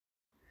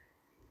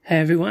Hey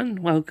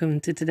everyone, welcome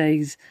to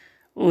today's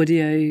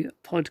audio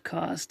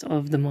podcast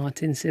of the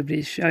Martin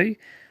Sibley Show.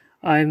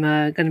 I'm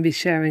going to be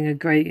sharing a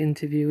great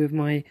interview with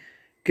my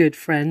good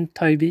friend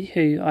Toby,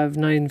 who I've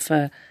known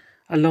for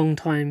a long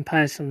time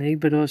personally,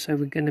 but also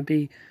we're going to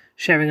be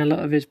sharing a lot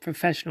of his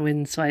professional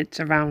insights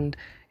around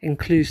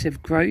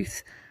inclusive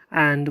growth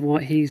and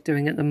what he's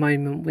doing at the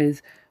moment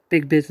with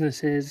big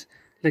businesses,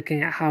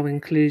 looking at how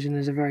inclusion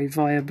is a very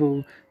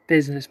viable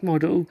business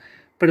model.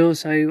 But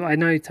also, I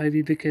know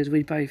Toby because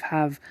we both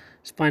have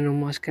spinal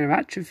muscular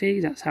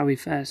atrophy. That's how we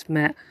first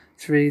met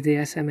through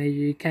the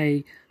SMA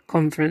UK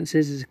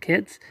conferences as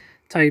kids.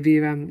 Toby,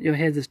 you'll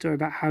hear the story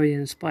about how he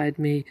inspired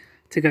me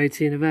to go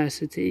to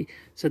university.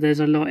 So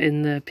there's a lot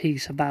in the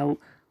piece about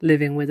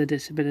living with a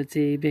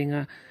disability, being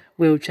a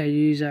wheelchair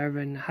user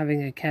and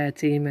having a care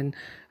team, and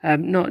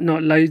not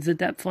loads of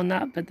depth on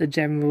that, but the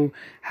general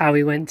how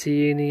he went to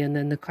uni and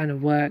then the kind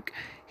of work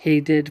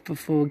he did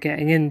before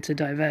getting into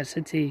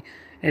diversity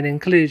and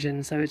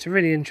inclusion. So it's a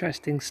really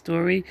interesting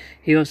story.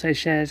 He also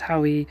shares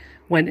how he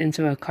went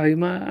into a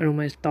coma and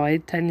almost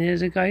died 10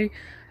 years ago.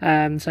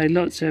 So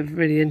lots of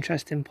really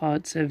interesting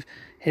parts of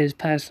his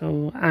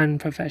personal and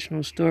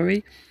professional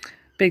story.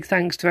 Big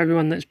thanks to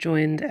everyone that's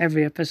joined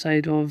every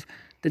episode of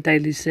The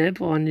Daily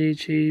Sib on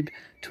YouTube,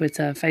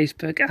 Twitter,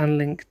 Facebook and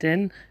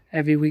LinkedIn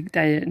every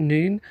weekday at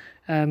noon,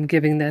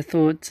 giving their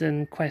thoughts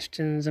and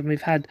questions. And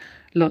we've had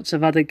lots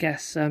of other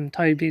guests.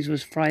 Toby's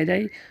was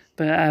Friday,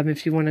 but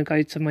if you want to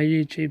go to my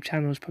YouTube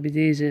channel, it's probably the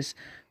easiest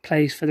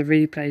place for the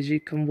replays. You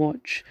can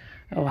watch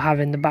or have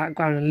in the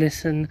background and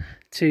listen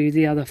to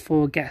the other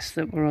 4 guests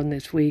that were on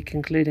this week,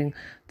 including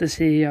the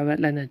CEO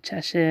at Leonard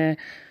Cheshire.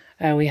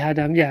 We had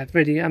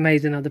really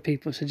amazing other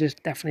people, so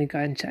just definitely go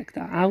and check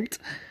that out.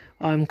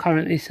 I'm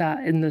currently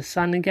sat in the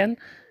sun again.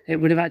 It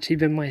would have actually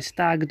been my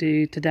stag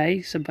do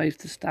today, so both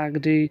the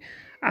stag do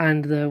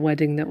and the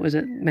wedding that was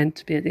meant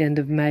to be at the end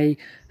of May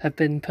have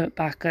been put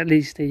back at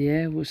least a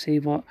year. We'll see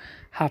what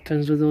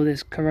happens with all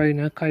this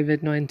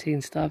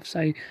COVID-19 stuff. So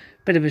a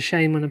bit of a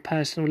shame on a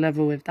personal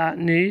level with that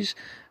news.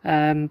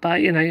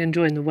 But,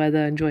 enjoying the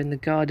weather, enjoying the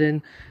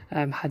garden.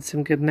 Had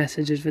some good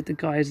messages with the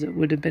guys that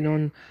would have been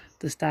on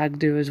the stag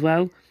do as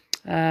well.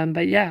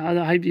 But yeah,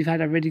 I hope you've had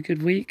a really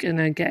good week and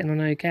are getting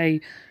on okay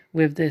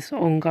with this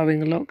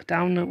ongoing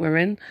lockdown that we're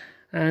in.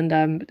 And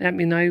let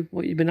me know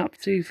what you've been up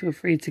to. Feel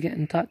free to get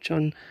in touch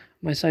on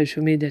my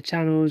social media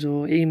channels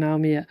or email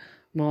me at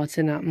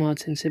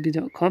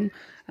martin@martinsibley.com.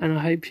 And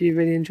I hope you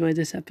really enjoyed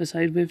this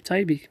episode with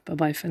Toby.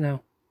 Bye-bye for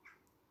now.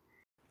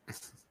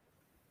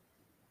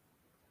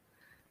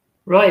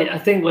 Right, I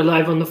think we're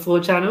live on the 4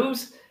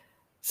 channels.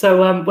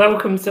 So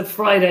welcome to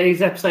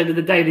Friday's episode of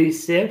the Daily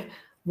Sib.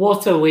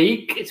 What a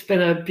week. It's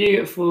been a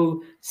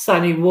beautiful,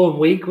 sunny, warm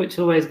week, which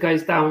always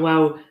goes down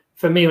well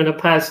for me on a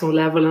personal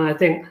level. And I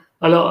think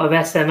a lot of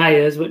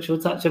SMAers, which we'll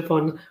touch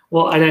upon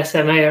what an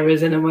SMAer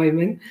is in a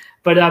moment.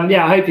 But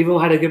I hope you've all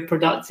had a good,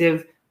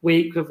 productive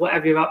week with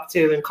whatever you're up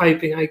to and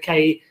coping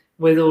okay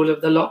with all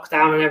of the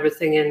lockdown and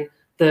everything in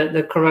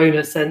the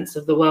corona sense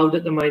of the world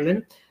at the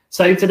moment.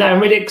 So today I'm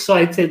really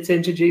excited to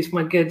introduce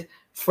my good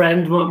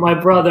friend, my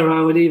brother, I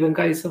would even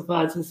go so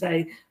far to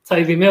say,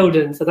 Toby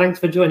Mildon. So thanks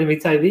for joining me,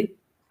 Toby.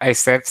 Hey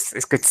Sibs,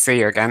 it's good to see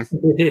you again.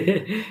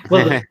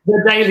 Well,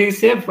 the Daily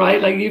Sib, right?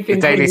 Like you've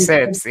been the Daily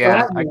Sibs,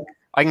 yeah.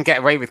 I can get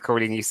away with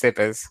calling you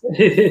Sibbers.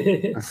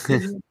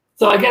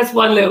 So I guess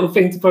one little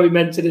thing to probably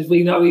mention is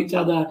we know each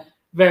other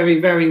very,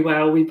 very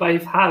well. We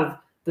both have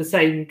the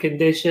same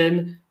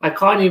condition. I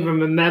can't even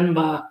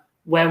remember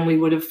when we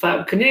would have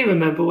first. Can you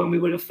remember when we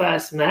would have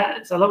first met?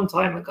 It's a long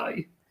time ago.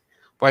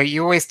 Well,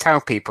 you always tell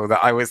people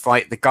that I was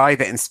like the guy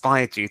that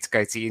inspired you to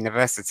go to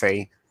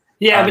university.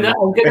 Yeah, but I'm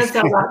going to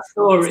tell that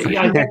story.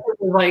 I guess it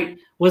was like,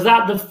 was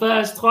that the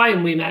first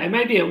time we met?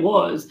 Maybe it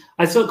was.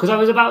 Because I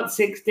was about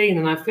 16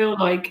 and I feel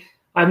like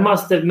I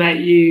must have met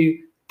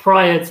you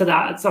prior to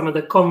that at some of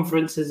the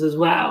conferences as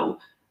well.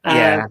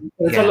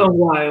 It's a long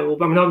while.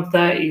 I mean, I'm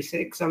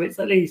 36, so it's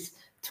at least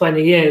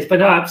 20 years. But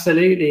no,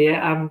 absolutely.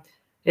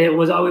 It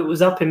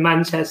was up in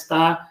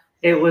Manchester.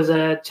 It was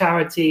a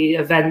charity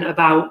event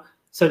about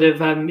sort of,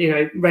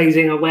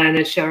 raising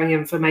awareness, sharing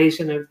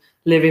information of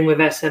living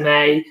with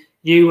SMA.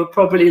 You were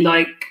probably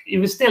you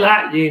were still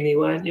at uni,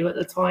 weren't you, at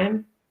the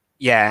time?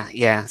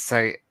 Yeah.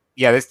 So,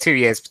 there's 2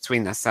 years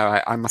between us.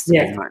 So I must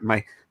have been like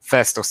my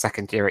first or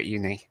second year at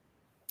uni.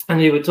 And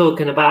you were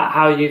talking about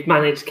how you've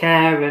managed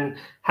care and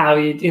how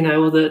you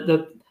all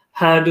the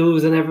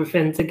hurdles and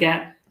everything to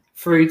get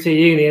through to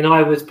uni. And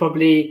I was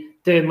probably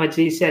doing my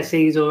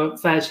GCSEs or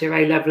first year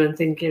A level and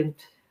thinking,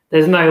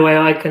 there's no way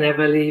I can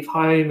ever leave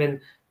home and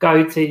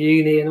go to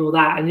uni and all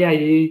that. And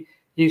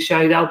you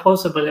showed how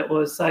possible it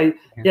was. So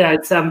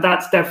it's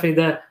that's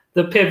definitely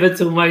the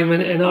pivotal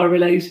moment in our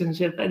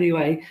relationship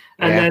anyway.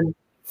 And then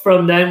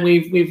from then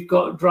we've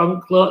got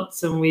drunk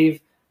lots and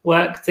we've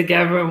worked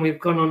together and we've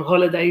gone on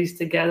holidays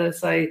together.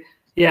 So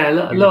a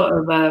lot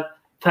of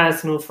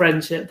personal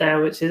friendship there,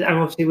 which is, and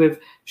obviously with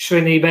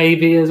Shrini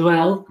Baby as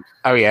well.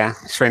 Oh yeah,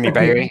 Shrini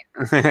Baby.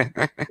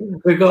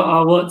 We've got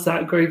our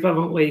WhatsApp group,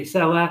 haven't we?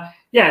 So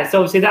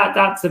so obviously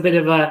that's a bit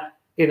of a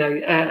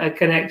a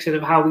connection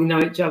of how we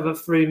know each other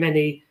through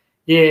many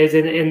years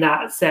in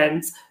that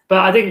sense. But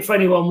I think for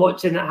anyone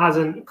watching that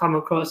hasn't come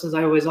across, as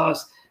I always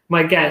ask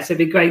my guests, it'd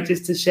be great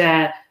just to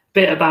share a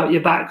bit about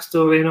your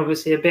backstory and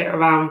obviously a bit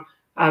around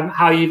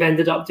how you've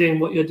ended up doing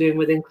what you're doing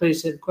with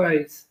inclusive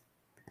growth.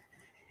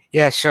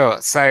 Yeah,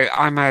 sure. So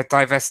I'm a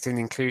diversity and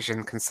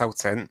inclusion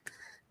consultant,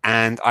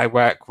 and I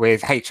work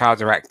with HR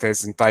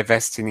directors and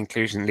diversity and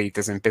inclusion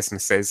leaders in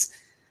businesses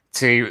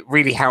to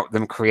really help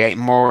them create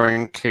more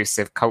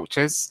inclusive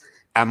cultures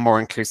and more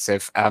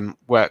inclusive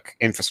work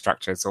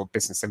infrastructures or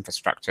business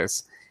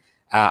infrastructures.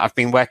 I've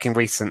been working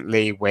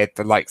recently with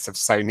the likes of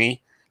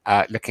Sony,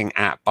 looking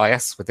at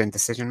bias within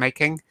decision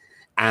making,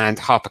 and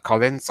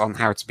HarperCollins on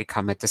how to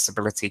become a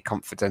disability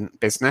confident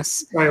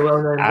business. Very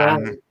well known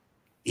brand.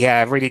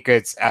 Yeah, really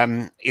good.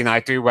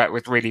 I do work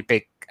with really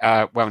big,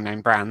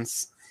 well-known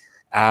brands.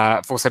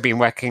 I've also been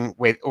working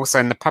with, also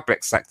in the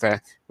public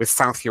sector, with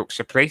South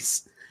Yorkshire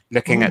Police,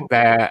 looking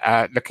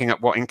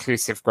at what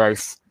inclusive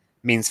growth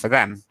means for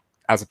them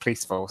as a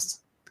police force.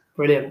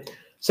 Brilliant.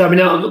 So,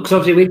 because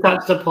obviously we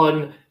touched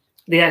upon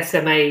the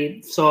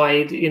SMA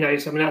side,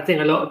 I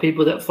think a lot of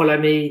people that follow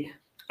me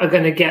are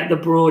going to get the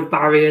broad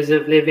barriers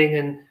of living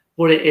and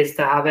what it is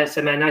to have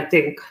SMA. And I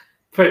think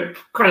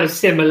kind of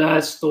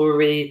similar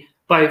story,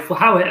 both for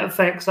how it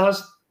affects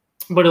us,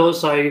 but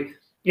also,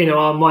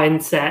 our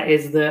mindset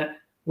is that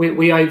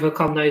we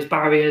overcome those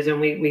barriers and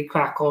we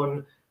crack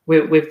on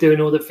with doing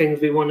all the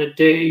things we want to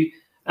do.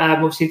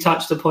 Obviously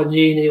touched upon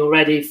uni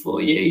already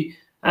for you.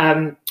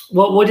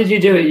 What did you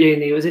do at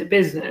uni? Was it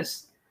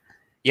business?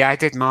 Yeah, I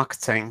did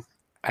marketing.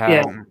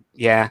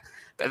 Yeah.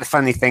 But the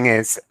funny thing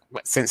is,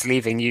 since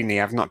leaving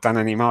uni, I've not done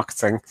any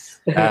marketing.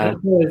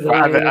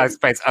 I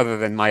suppose other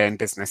than my own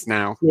business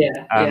now.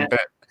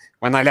 But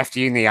when I left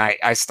uni,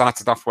 I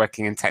started off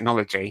working in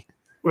technology.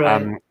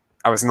 Right.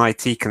 I was an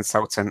IT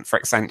consultant for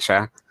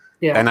Accenture.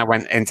 Yeah. Then I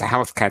went into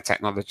healthcare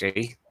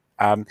technology.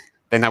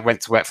 Then I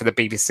went to work for the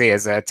BBC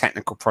as a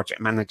technical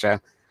project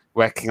manager,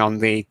 working on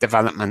the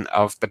development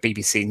of the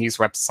BBC News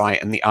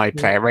website and the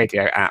iPlayer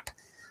radio app.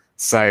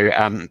 So,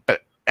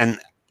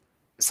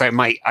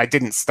 I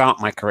didn't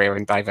start my career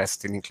in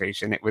diversity and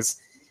inclusion. It was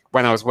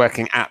when I was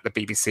working at the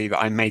BBC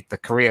that I made the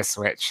career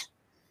switch.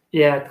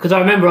 Yeah, because I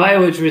remember I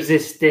always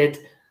resisted,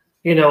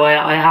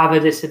 I have a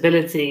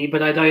disability,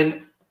 but I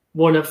don't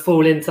want to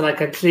fall into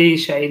like a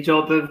cliche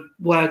job of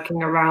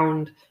working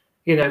around,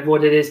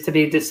 what it is to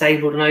be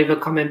disabled and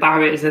overcoming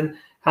barriers. And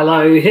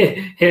hello,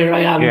 here I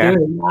am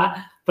doing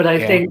that. But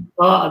I think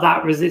part of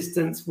that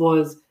resistance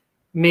was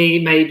me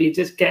maybe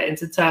just getting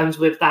to terms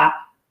with that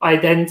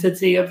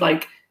identity of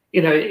like,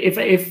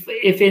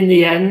 if in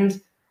the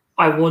end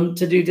I want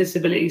to do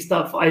disability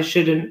stuff, I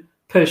shouldn't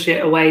push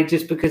it away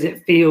just because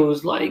it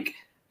feels like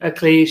a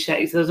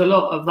cliche. So there's a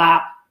lot of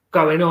that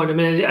going on.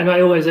 And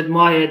I always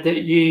admired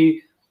that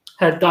you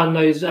had done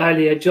those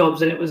earlier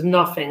jobs and it was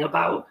nothing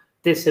about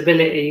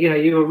disability.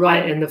 You were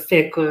right in the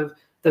thick of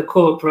the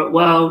corporate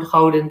world,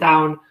 holding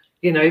down,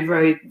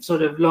 very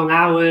sort of long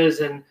hours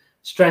and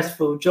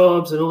stressful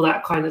jobs and all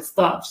that kind of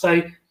stuff.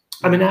 So,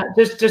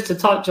 just to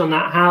touch on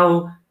that,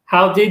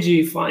 how did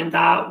you find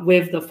that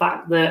with the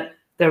fact that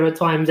there are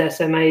times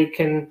SMA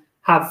can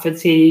have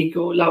fatigue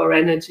or lower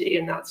energy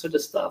and that sort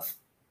of stuff?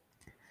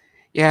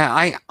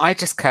 Yeah, I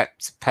just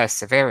kept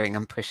persevering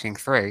and pushing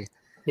through.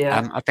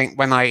 Yeah. I think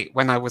when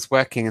I was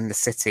working in the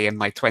city in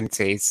my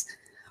 20s,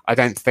 I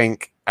don't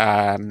think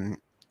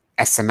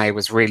SMA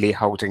was really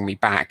holding me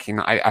back.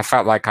 I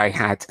felt like I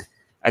had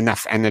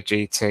enough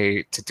energy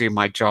to do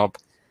my job.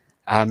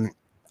 And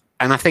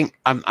I think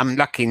I'm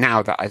lucky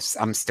now that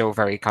I'm still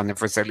very kind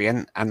of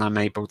resilient and I'm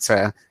able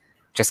to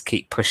just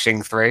keep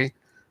pushing through.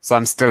 So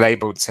I'm still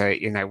able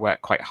to,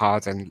 work quite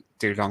hard and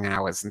do long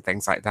hours and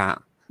things like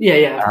that.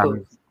 Yeah, of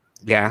course.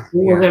 Yeah.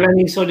 Was there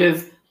any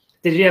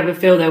did you ever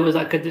feel there was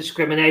like a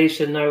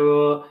discrimination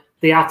or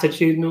the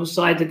attitudinal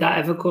side? Did that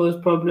ever cause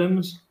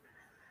problems?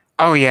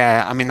 Oh,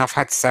 yeah. I've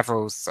had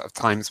several sort of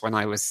times when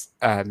I was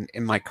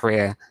in my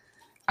career,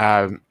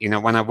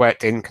 when I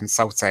worked in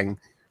consulting,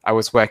 I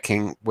was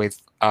working with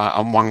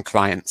on one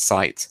client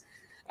site,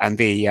 and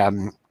the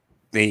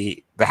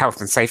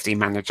health and safety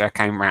manager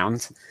came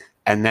round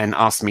and then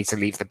asked me to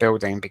leave the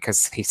building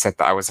because he said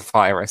that I was a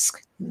fire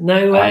risk.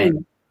 No way.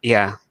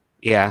 Yeah.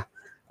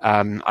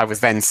 I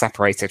was then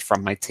separated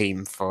from my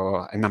team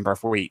for a number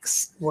of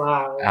weeks.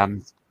 Wow.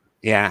 And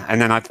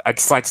then I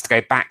decided to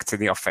go back to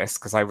the office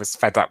because I was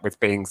fed up with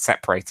being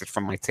separated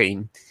from my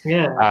team.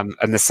 Yeah.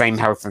 And the same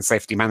health and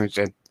safety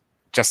manager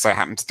just so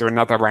happened to do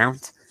another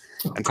round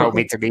and told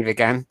me to leave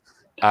again.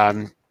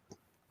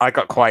 I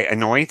got quite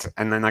annoyed,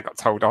 and then I got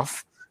told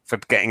off for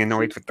getting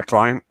annoyed with the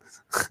client.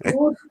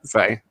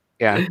 So,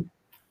 yeah.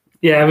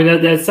 Yeah,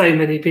 there's so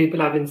many people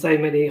having so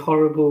many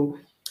horrible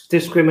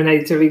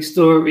discriminatory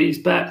stories,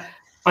 but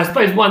I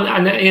suppose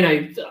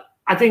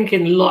I think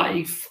in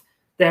life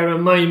there are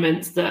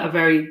moments that are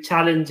very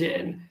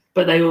challenging,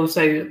 but they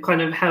also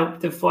kind of help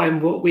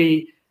define what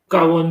we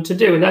go on to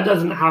do. And that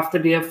doesn't have to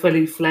be a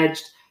fully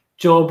fledged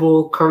job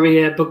or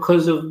career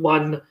because of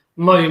one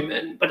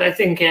moment, but I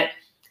think it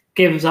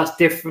gives us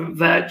different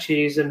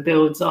virtues and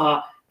builds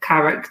our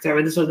character,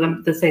 and sort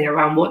of the thing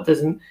around what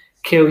doesn't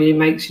kill you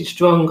makes you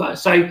stronger.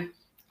 So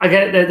I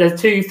get there's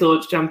two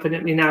thoughts jumping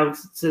at me now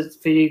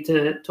for you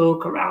to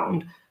talk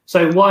around.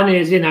 So one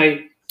is,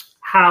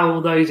 how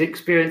those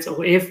experiences,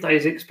 or if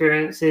those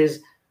experiences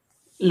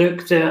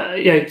looked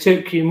at,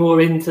 took you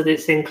more into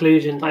this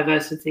inclusion,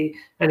 diversity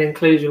and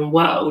inclusion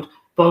world.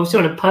 But obviously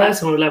on a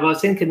personal level, I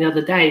was thinking the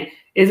other day,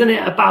 isn't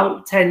it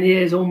about 10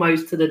 years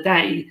almost to the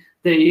day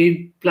that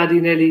you bloody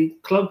nearly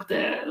clogged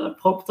it, like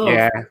popped off?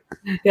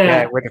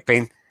 Yeah, it would have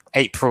been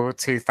April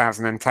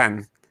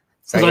 2010.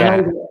 So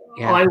I know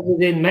I was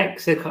in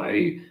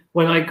Mexico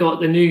when I got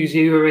the news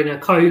you were in a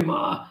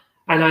coma,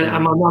 and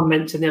and my mum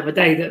mentioned the other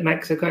day that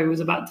Mexico was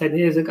about 10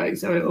 years ago,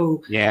 so it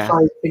all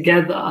ties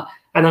together.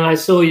 And then I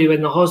saw you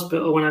in the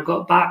hospital when I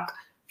got back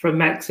from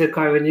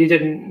Mexico, and you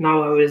didn't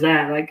know I was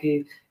there. Like,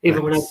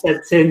 even when I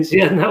said since,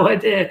 you had no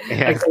idea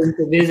I came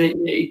to visit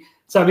you.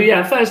 So,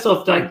 but first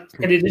off, like,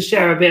 can you just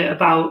share a bit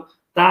about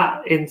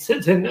that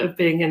incident of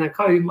being in a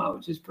coma,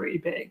 which is pretty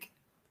big?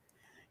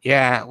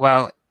 Yeah,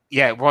 well,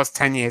 it was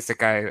 10 years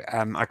ago.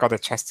 I got a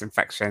chest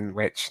infection,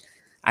 which,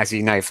 as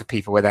you know, for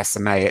people with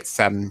SMA, it's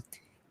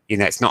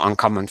it's not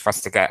uncommon for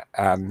us to get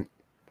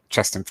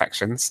chest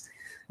infections.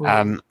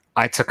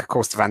 I took a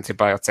course of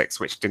antibiotics,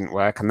 which didn't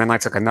work. And then I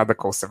took another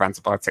course of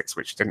antibiotics,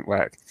 which didn't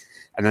work.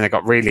 And then I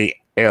got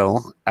really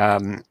ill.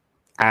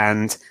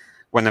 And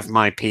one of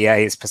my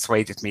PAs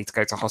persuaded me to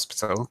go to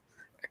hospital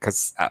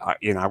because, I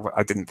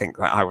didn't think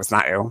that I was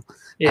that ill.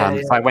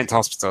 So I went to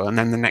hospital. And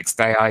then the next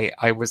day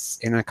I was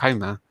in a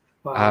coma.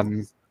 Wow.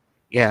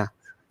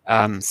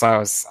 So I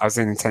was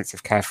in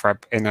intensive care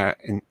in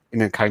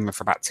a coma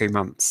for about 2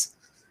 months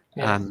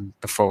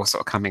before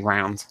sort of coming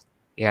round.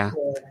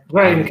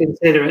 Very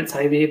inconsiderate,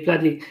 Toby. You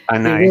bloody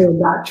ruined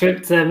that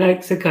trip to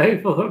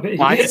Mexico for me.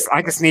 Well,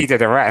 I just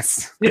needed a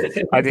rest.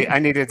 I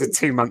needed a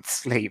 2-month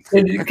sleep.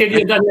 Can you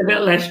have done it a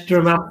bit less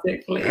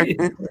dramatically?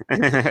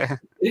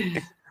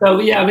 So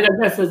I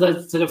guess as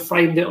I sort of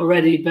framed it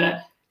already,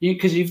 but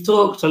because you've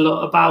talked a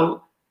lot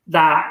about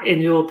that in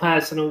your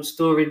personal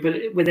story,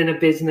 but within a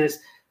business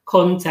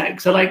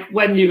context. So like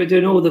when you were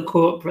doing all the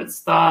corporate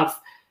stuff,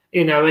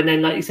 and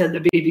then like you said, the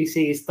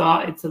BBC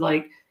started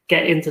to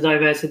get into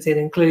diversity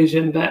and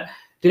inclusion, but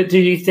do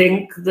you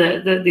think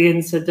that the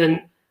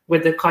incident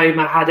with the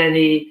coma had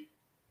any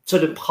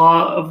sort of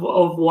part of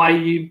why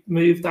you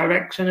moved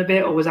direction a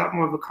bit, or was that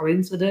more of a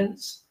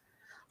coincidence?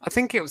 I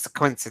think it was a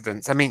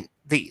coincidence. I mean,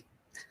 the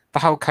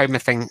whole coma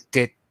thing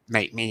did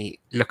make me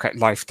look at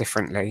life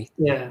differently.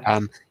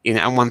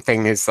 And one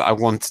thing is that I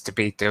wanted to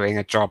be doing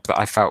a job that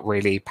I felt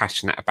really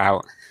passionate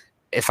about.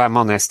 If I'm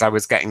honest, I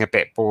was getting a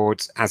bit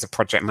bored as a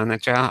project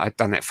manager. I'd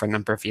done it for a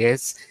number of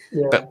years.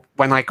 But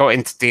when I got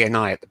into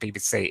D&I at the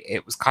BBC,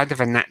 it was kind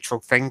of a natural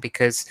thing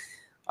because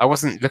I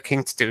wasn't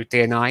looking to do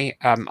D&I.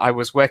 I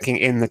was working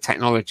in the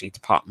technology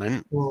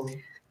department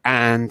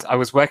and I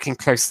was working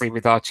closely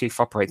with our chief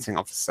operating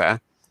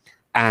officer.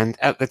 And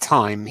at the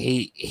time,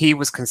 he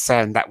was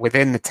concerned that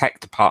within the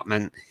tech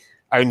department,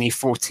 only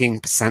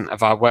 14%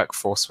 of our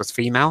workforce was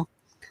female.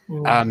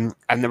 And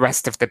the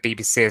rest of the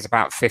BBC is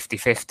about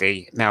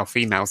 50-50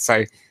 male-female.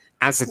 So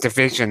as a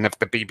division of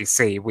the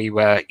BBC, we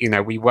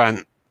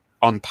weren't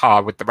on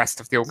par with the rest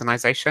of the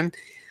organization.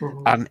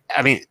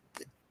 I mean,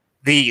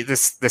 the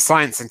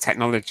science and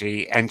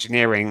technology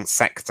engineering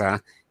sector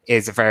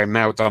is a very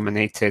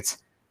male-dominated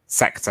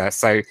sector.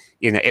 So,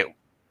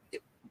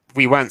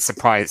 we weren't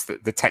surprised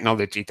that the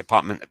technology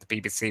department at the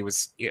BBC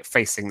was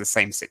facing the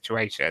same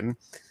situation.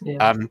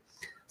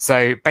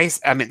 So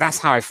that's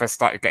how I first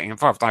started getting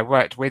involved. I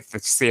worked with the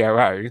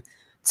COO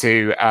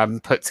to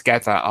put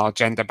together our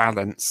gender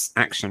balance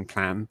action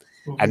plan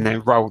and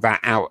then roll that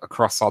out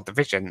across our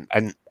division.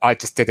 And I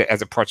just did it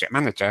as a project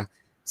manager.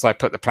 So I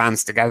put the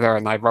plans together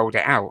and I rolled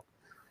it out.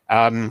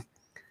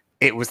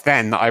 It was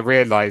then that I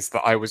realized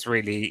that I was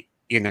really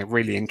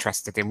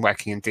interested in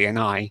working in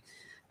D&I.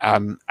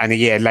 And a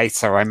year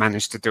later, I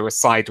managed to do a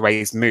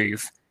sideways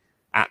move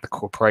at the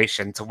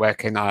corporation to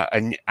work in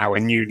our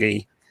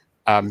newly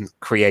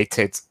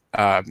created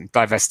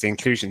diversity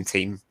inclusion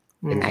team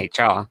in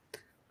HR.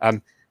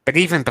 But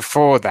even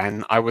before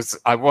then, I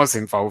was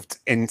involved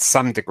in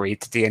some degree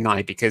to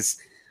D&I because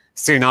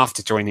soon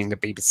after joining the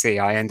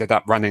BBC, I ended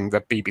up running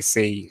the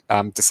BBC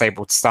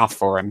Disabled Staff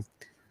Forum,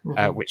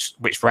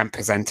 which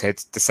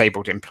represented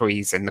disabled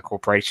employees in the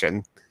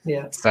corporation.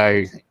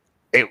 So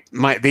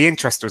the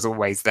interest was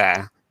always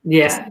there.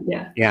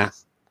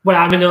 Well,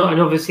 I mean,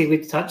 and obviously we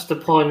touched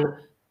upon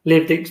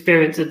lived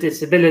experience of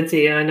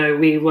disability. I know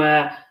we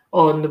were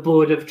on the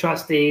board of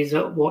trustees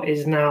at what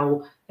is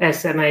now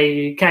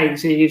SMA UK.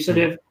 So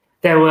you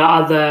there were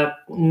other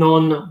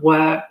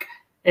non-work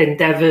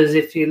endeavours,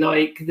 if you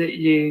like, that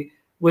you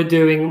were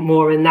doing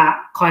more in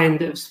that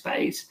kind of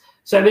space.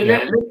 So I mean,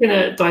 looking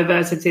at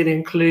diversity and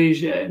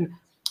inclusion,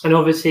 and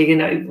obviously,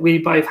 we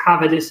both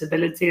have a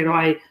disability, and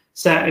I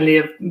certainly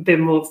have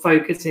been more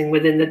focusing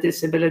within the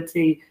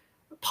disability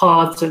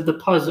part of the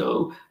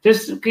puzzle.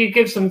 Just can you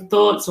give some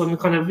thoughts on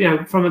kind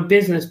of, from a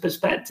business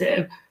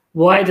perspective,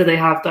 why do they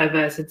have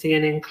diversity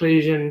and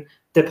inclusion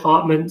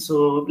departments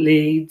or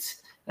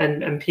leads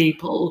and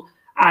people,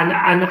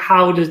 and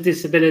how does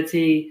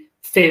disability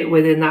fit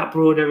within that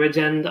broader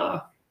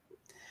agenda?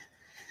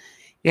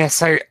 Yeah,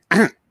 so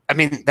I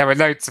mean, there are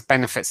loads of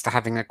benefits to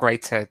having a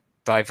greater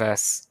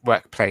diverse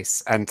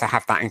workplace and to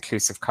have that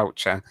inclusive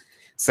culture.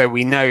 So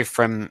we know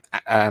from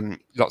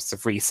lots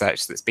of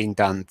research that's been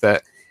done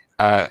that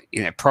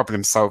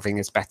problem solving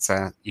is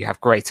better. You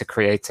have greater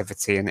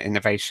creativity and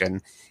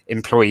innovation.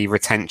 Employee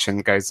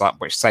retention goes up,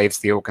 which saves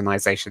the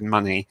organization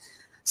money.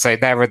 So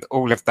there are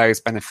all of those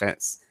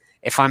benefits.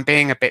 If I'm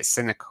being a bit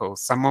cynical,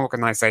 some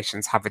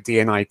organizations have a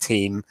D&I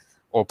team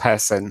or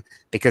person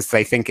because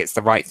they think it's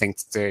the right thing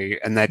to do,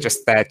 and they're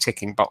just there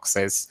ticking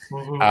boxes.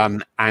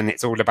 And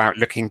it's all about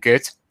looking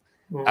good,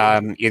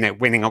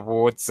 winning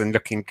awards and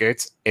looking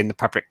good in the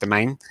public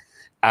domain.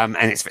 And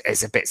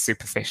it's a bit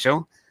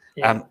superficial.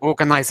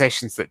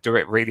 Organizations that do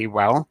it really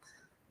well,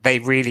 they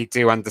really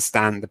do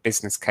understand the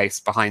business case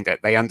behind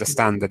it. They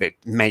understand that it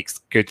makes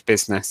good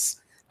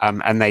business,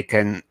 and they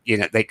can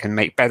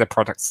make better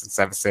products and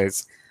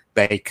services.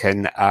 They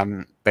can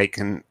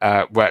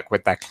work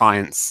with their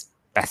clients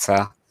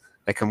better.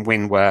 They can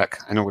win work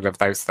and all of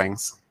those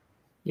things.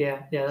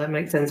 Yeah, that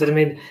makes sense. And I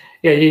mean,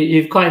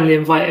 you've kindly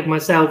invited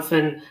myself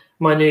and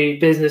my new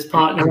business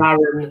partner,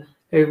 Aaron,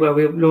 where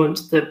we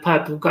launched the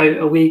Purple Goat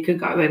a week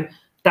ago, and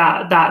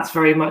that's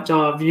very much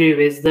our view,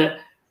 is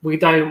that we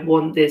don't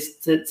want this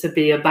to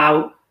be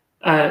about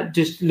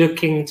just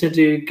looking to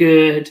do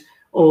good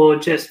or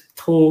just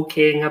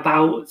talking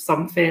about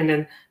something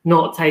and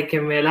not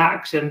taking real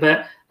action.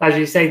 But as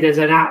you say, there's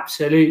an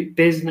absolute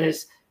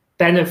business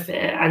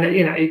benefit. And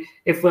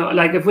if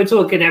we're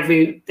talking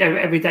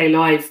everyday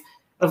life,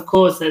 of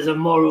course there's a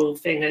moral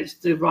thing, it's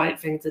the right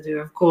thing to do.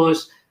 Of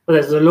course,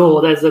 there's a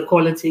law, there's the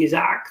Qualities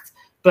Act,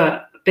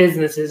 but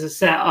businesses are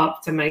set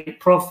up to make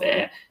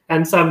profit.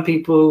 And some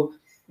people,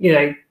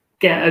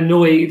 get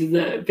annoyed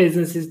that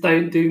businesses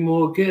don't do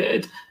more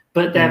good,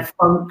 but their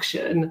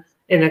function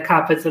in a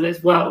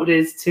capitalist world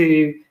is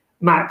to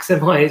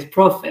maximize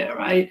profit,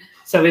 right?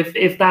 So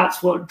if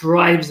that's what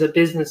drives a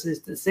business's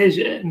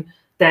decision,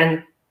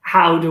 then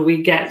how do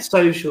we get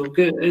social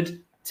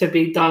good to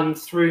be done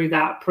through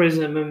that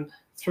prism and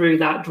through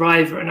that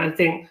driver? And I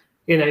think,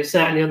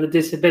 certainly on the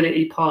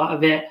disability part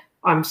of it,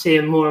 I'm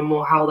seeing more and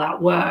more how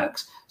that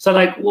works. So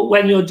like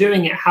when you're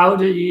doing it, how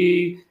do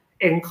you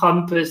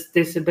encompass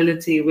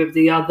disability with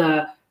the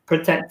other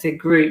protected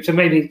groups? And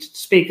maybe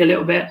speak a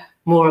little bit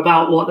more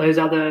about what those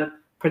other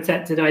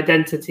protected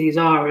identities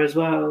are as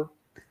well.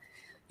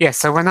 Yeah,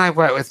 so when I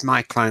work with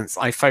my clients,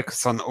 I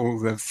focus on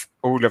all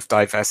of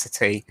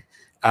diversity,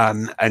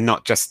 and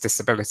not just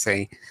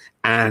disability.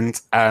 And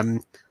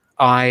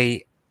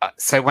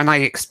so when I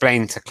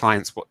explain to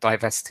clients what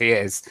diversity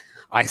is,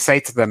 I say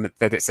to them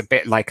that it's a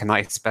bit like an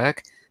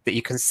iceberg, that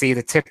you can see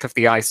the tip of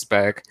the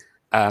iceberg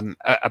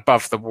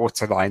above the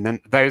waterline, and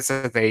those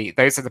are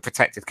the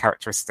protected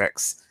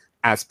characteristics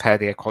as per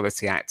the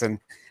Equality Act, and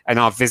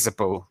are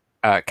visible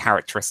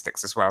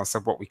characteristics as well, so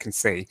what we can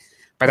see.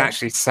 But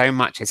actually so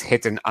much is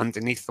hidden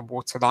underneath the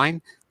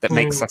waterline that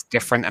makes us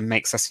different and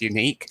makes us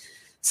unique.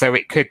 So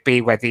it could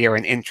be whether you're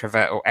an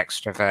introvert or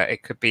extrovert.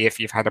 It could be if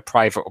you've had a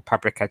private or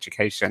public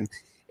education.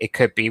 It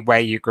could be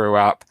where you grew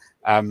up,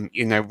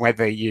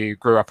 whether you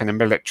grew up in a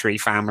military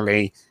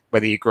family,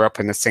 whether you grew up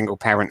in a single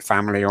parent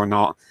family or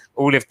not.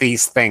 All of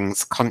these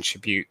things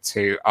contribute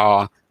to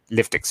our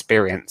lived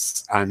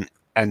experience and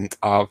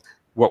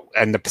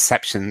the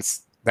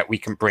perceptions that we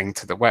can bring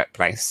to the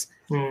workplace.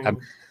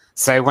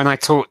 So when I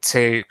talk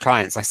to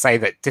clients, I say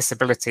that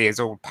disability is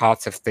all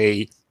part of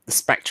the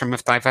spectrum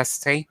of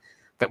diversity,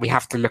 that we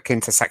have to look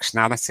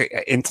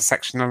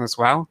intersectional as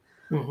well.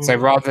 So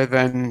rather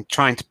than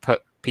trying to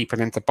put people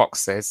into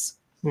boxes,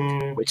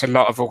 which a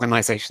lot of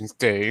organizations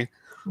do,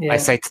 I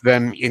say to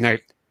them,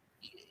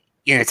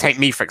 take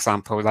me for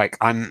example, like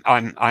I'm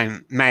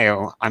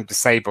male, I'm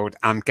disabled,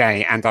 I'm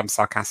gay, and I'm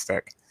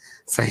sarcastic.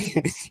 So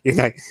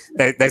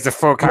there's a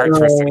 4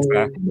 characteristics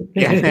there.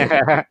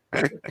 Yeah.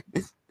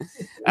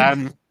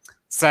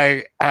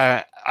 So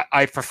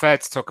I prefer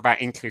to talk about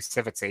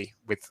inclusivity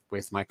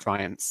with my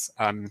clients,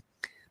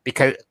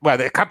 because there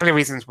are a couple of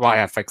reasons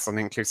why I focus on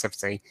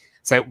inclusivity.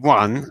 So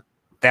one,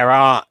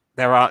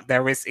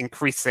 there is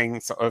increasing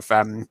sort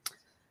of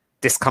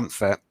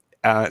discomfort.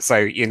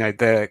 So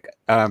the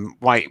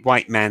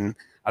white men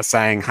are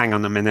saying, hang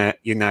on a minute,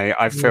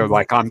 I feel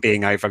like I'm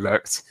being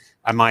overlooked.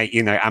 Am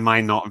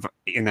I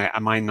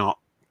not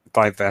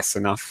diverse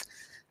enough?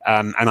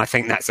 And I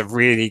think that's a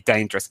really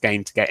dangerous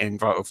game to get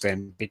involved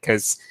in,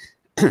 because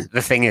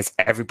the thing is,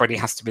 everybody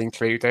has to be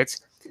included.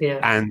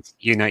 And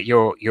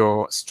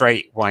your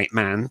straight white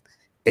man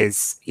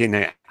has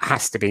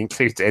to be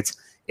included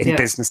in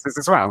businesses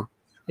as well.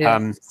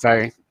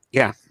 So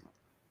yeah,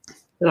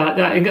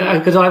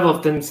 because I've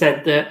often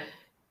said that,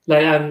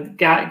 like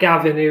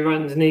Gavin, who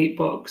runs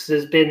Neatbox,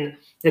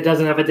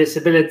 doesn't have a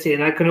disability,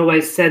 and I can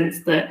always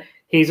sense that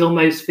he's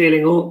almost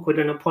feeling awkward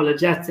and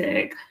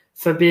apologetic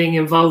for being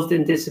involved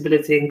in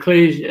disability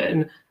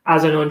inclusion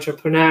as an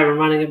entrepreneur and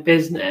running a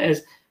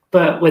business,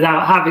 but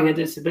without having a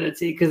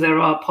disability, because there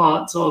are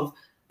parts of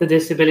the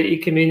disability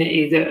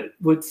community that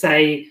would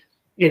say,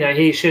 you know,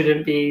 he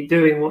shouldn't be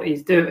doing what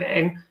he's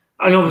doing.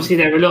 And obviously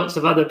there are lots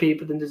of other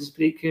people in the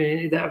disability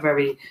community that are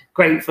very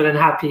grateful and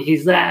happy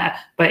he's there,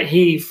 but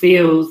he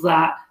feels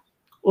that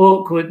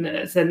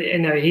awkwardness, and, you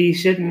know, he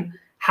shouldn't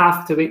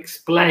have to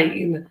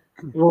explain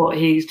what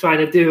he's trying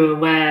to do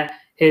and where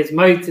his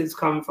motives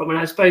come from. And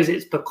I suppose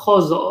it's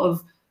because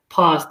of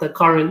past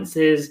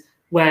occurrences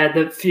where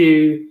the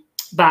few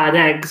bad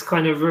eggs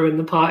kind of ruin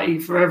the party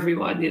for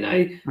everyone, you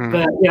know.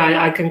 But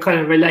yeah, I can kind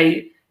of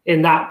relate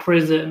in that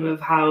prism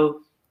of how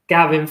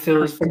Gavin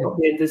feels for not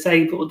being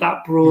disabled,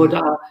 that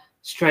broader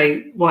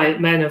straight white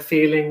men are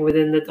feeling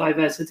within the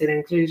diversity and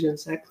inclusion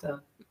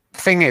sector. The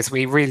thing is,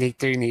 we really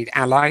do need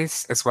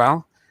allies as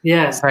well.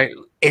 Yeah. So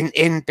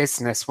in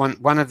business,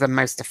 one of the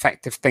most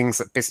effective things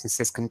that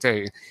businesses can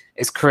do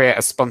is create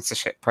a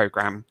sponsorship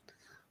program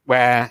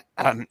where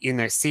you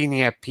know,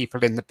 senior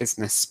people in the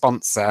business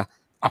sponsor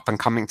up and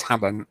coming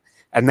talent,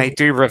 and they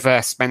do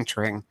reverse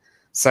mentoring.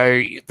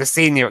 So the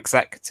senior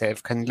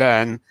executive can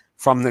learn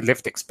from the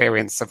lived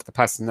experience of the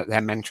person that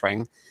they're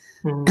mentoring,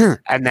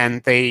 and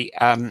then the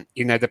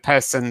you know, the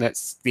person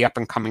that's the up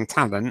and coming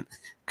talent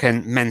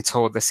can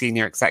mentor the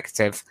senior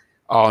executive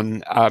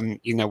on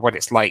you know, what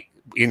it's like,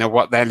 you know,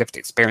 what their lived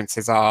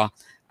experiences are,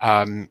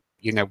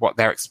 you know, what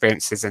their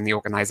experiences in the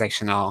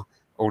organization are,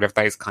 all of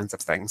those kinds of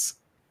things.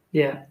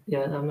 Yeah,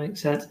 that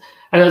makes sense.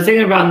 And I was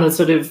thinking around the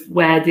sort of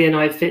where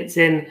D&I fits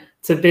in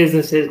to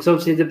businesses, because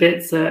obviously the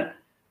bits that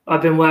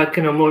I've been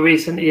working on more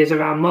recently is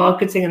around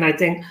marketing, and I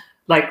think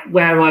like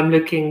where I'm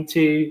looking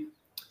to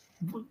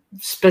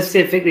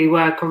specifically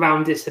work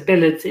around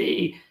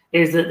disability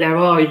is that there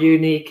are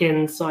unique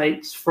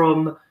insights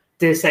from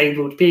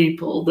disabled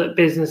people that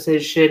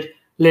businesses should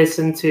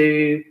listen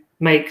to,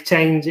 make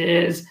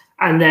changes,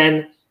 and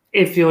then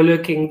if you're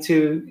looking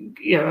to,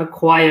 you know,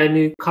 acquire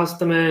new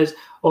customers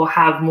or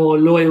have more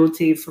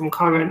loyalty from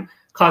current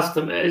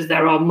customers,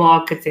 there are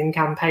marketing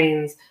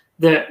campaigns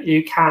that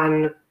you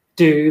can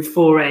do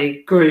for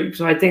a group.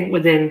 So I think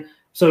within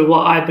sort of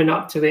what I've been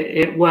up to,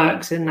 it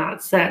works in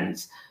that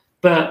sense.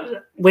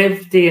 But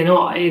with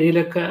D&I, if you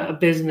look at a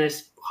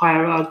business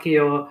hierarchy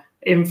or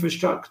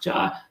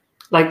infrastructure,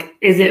 like,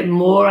 is it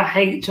more a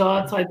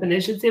HR type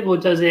initiative, or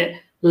does it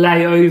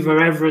lay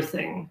over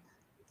everything?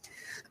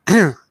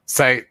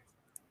 So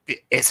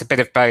it's a bit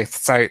of both.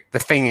 So the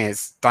thing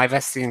is,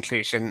 diversity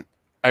inclusion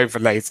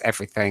overlays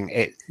everything.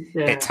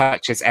 It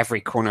touches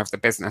every corner of the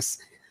business,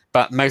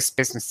 but most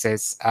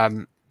businesses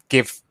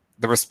give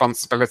the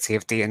responsibility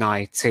of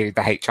D&I to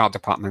the HR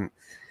department,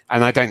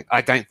 and I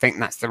don't think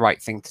that's the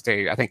right thing to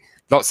do. I think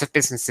lots of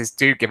businesses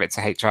do give it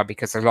to HR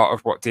because a lot of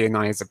what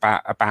D&I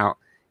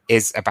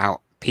is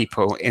about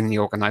people in the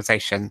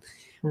organization,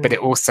 but it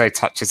also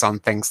touches on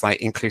things like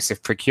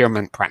inclusive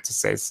procurement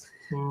practices,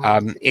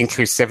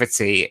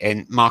 inclusivity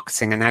in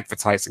marketing and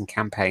advertising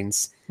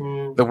campaigns,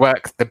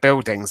 the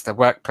buildings, the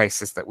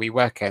workplaces that we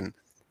work in.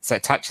 So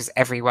it touches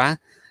everywhere.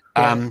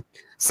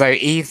 So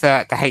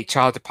either the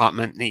HR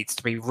department needs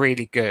to be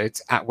really good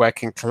at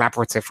working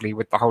collaboratively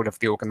with the whole of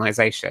the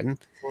organization,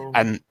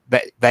 and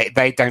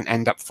they don't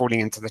end up falling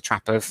into the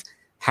trap of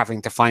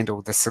having to find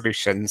all the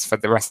solutions for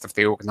the rest of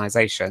the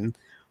organization,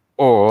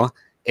 or,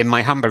 in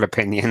my humble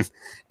opinion,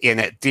 you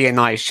know,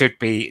 D&I should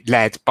be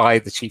led by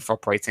the chief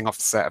operating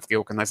officer of the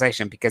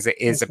organization, because it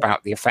is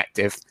about the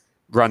effective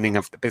running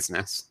of the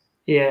business.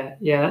 Yeah,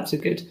 that's a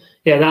good.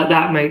 Yeah,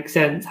 that makes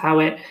sense. How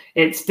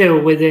it's still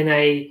within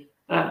a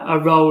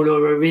role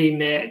or a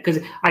remit,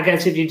 because I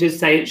guess if you just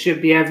say it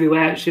should be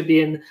everywhere, it should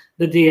be in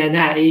the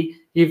DNA,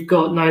 you've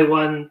got no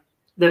one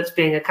that's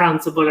being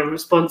accountable and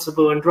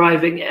responsible and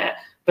driving it.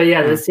 But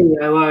yeah, the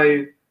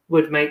COO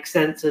would make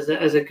sense as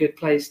a good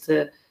place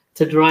to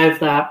drive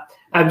that.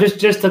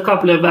 Just a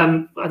couple of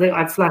I think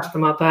I flashed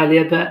them up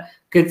earlier, but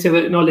good to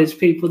acknowledge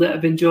people that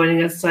have been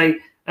joining us. So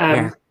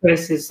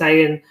Chris is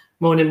saying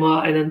morning,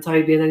 Martin and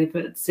Toby, and then he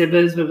put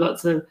Sibbers with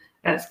lots of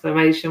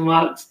exclamation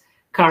marks.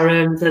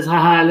 Karim says,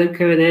 haha, look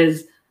who it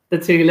is, the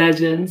two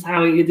legends.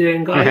 How are you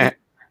doing, guys?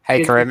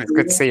 Hey, Karim, it's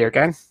good to see you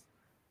again.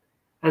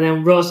 And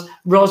then Ross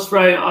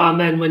wrote,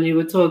 amen, when you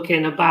were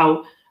talking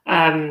about,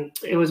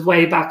 it was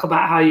way back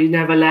about how you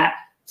never let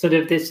sort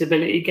of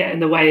disability get in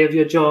the way of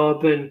your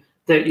job, and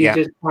that you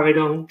just carried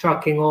on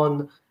trucking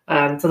on.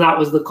 So that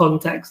was the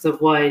context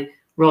of why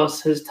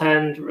Ross has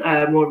turned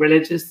more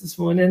religious this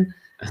morning.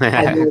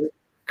 And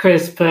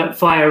Chris put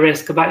fire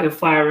risk about your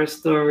fire risk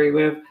story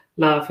with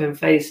laughing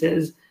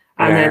faces.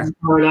 And then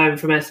Caroline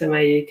from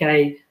SMA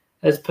UK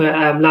has put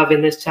love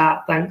in this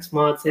chat. Thanks,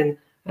 Martin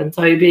and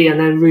Toby. And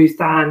then Ruth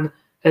Ann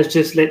has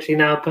just literally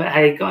now put,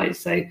 hey, guys.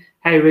 So,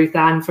 hey, Ruth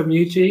Ann from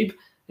YouTube.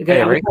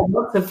 Again, we've had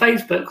lots of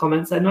Facebook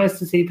comments. So nice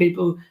to see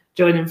people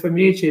joining from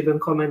YouTube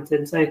and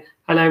commenting. So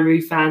hello,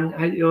 Ruth Ann.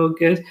 Hope you're all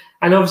good.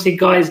 And obviously,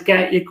 guys,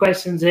 get your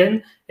questions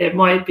in. It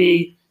might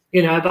be,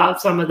 you know,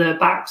 about some of the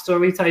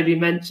backstory Toby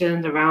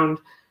mentioned around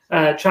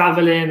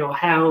traveling or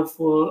health,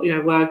 or, you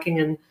know, working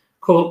in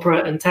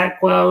corporate and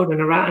tech world,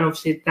 and around, and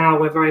obviously now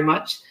we're very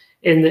much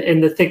in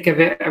the thick of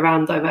it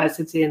around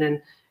diversity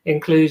and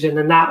inclusion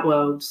and that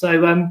world.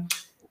 So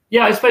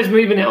yeah, I suppose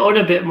moving it on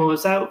a bit more.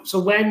 So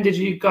when did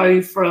you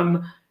go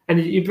from, and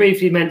you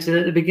briefly mentioned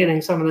at the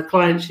beginning some of the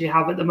clients you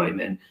have at the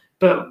moment,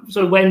 but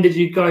so when did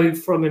you go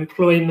from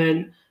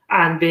employment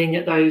and being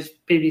at those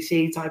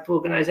BBC type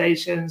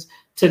organizations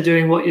to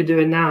doing what you're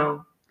doing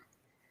now?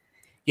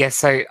 Yeah,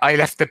 so I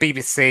left the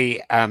BBC.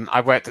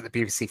 I worked at the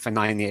BBC for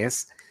 9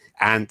 years,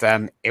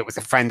 and it was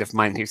a friend of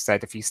mine who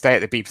said, if you stay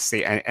at the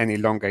BBC any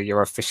longer,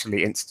 you're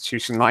officially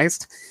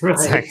institutionalized. Right.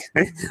 So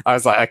I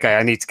was like, okay,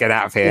 I need to get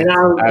out of here.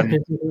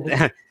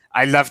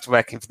 I loved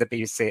working for the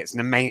BBC.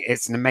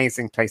 It's an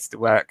amazing place to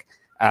work.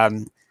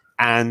 But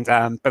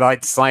I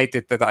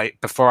decided that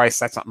before I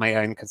set up my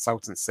own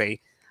consultancy,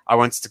 I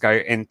wanted to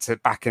go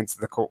back into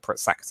the corporate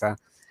sector.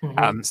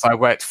 So I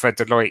worked for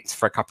Deloitte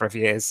for a couple of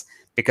years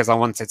because I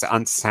wanted to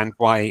understand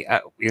why,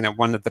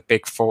 one of the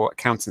big four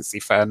accountancy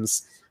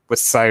firms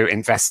was so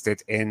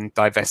invested in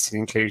diversity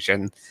and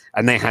inclusion,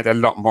 and they had a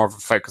lot more of a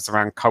focus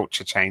around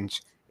culture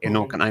change in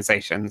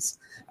organizations.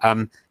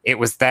 It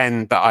was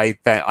then that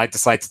I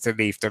decided to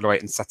leave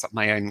Deloitte and set up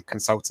my own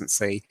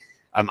consultancy.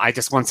 I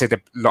just wanted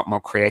a lot more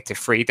creative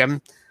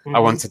freedom. I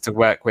wanted to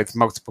work with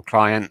multiple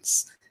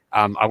clients.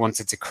 I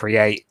wanted to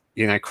create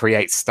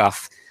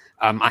stuff.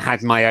 I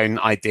had my own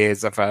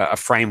ideas of a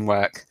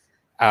framework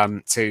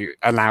to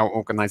allow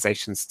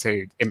organizations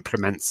to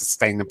implement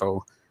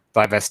sustainable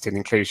diversity and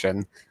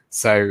inclusion.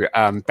 So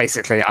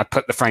basically, I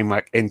put the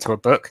framework into a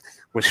book,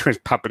 which was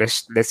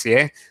published this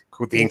year,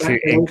 called the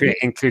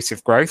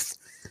Inclusive Growth.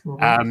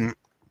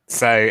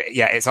 So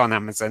yeah, it's on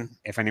Amazon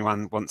if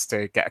anyone wants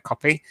to get a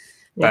copy.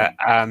 But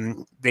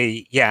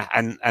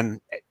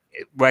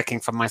working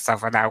for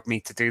myself allowed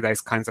me to do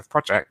those kinds of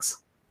projects.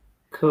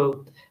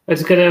 Cool. I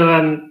was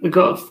gonna we've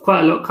got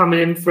quite a lot coming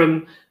in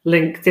from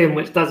LinkedIn,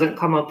 which doesn't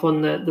come up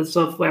on the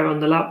software on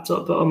the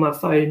laptop, but on my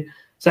phone.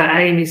 So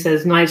Amy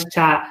says, nice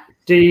chat.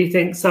 Do you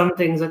think some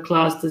things are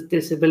classed as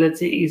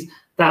disabilities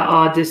that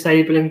are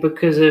disabling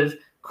because of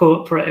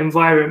corporate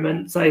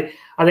environment? So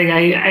I think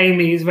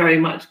Amy is very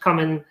much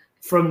coming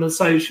from the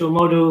social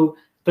model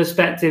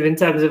perspective in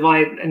terms of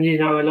and you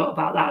know a lot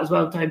about that as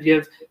well, Toby,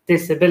 of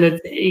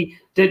disability.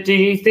 Do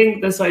you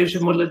think the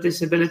social model of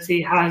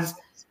disability has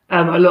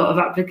a lot of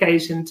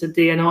application to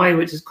D&I,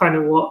 which is kind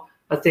of what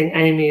I think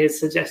Amy is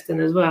suggesting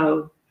as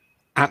well?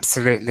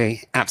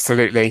 Absolutely.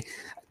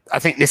 I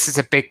think this is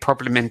a big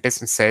problem in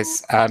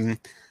businesses.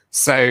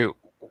 So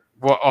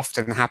what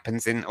often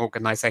happens in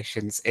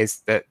organizations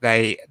is that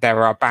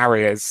there are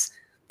barriers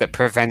that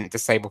prevent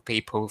disabled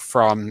people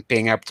from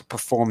being able to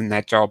perform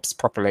their jobs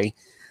properly.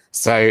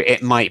 So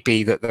it might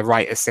be that the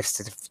right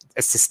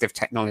assistive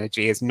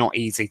technology is not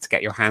easy to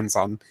get your hands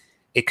on.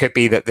 It could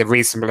be that the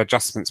reasonable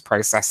adjustments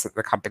process that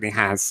the company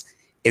has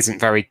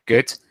isn't very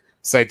good.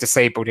 So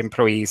disabled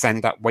employees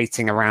end up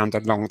waiting around a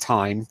long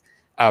time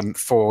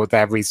for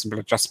their reasonable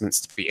adjustments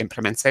to be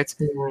implemented.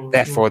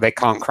 Therefore, they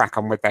can't crack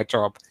on with their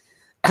job.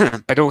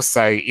 But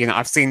also,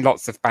 I've seen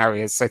lots of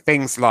barriers. So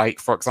things like,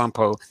 for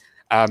example,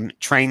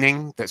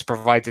 training that's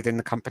provided in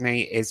the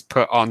company is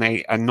put on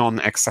a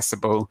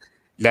non-accessible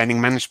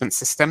learning management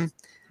system.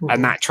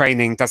 And that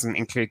training doesn't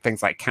include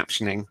things like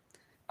captioning.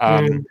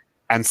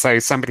 And so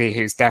somebody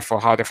who's deaf or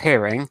hard of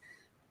hearing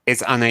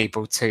is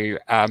unable to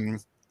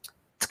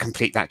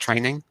complete that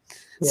training.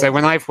 So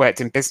when I've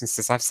worked in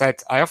businesses,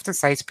 I often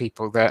say to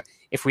people that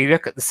if we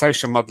look at the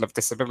social model of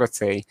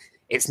disability,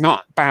 it's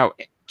not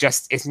about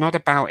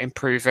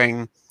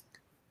improving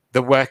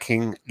the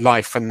working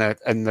life and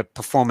the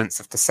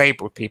performance of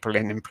disabled people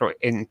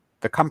in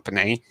the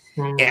company.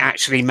 It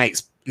actually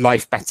makes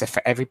life better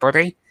for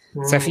everybody.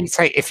 So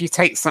if you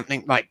take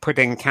something like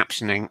putting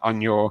captioning on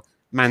your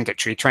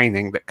mandatory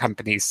training that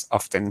companies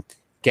often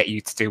get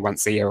you to do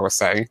once a year or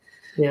so,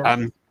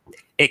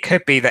 it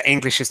could be that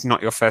English is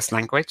not your first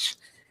language.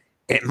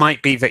 It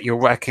might be that you're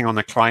working on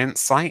a client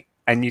site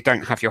and you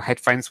don't have your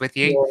headphones with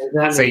you.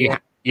 So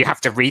you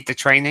have to read the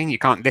training. You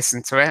can't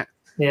listen to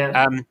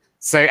it.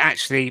 So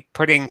actually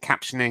putting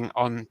captioning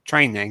on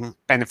training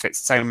benefits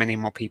so many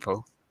more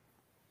people.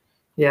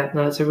 Yeah,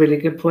 no, that's a really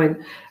good point.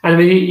 And I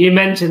mean, you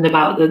mentioned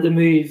about the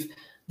move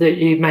that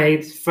you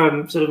made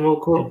from sort of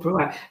more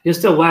corporate. You're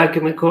still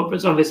working with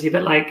corporates, obviously,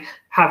 but like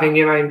having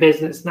your own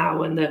business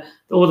now and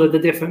all of the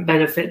different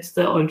benefits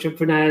that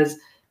entrepreneurs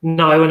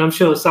know. And I'm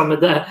sure some of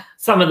the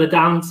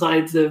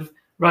downsides of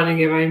running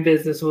your own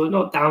business, or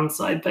not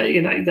downside, but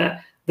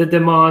the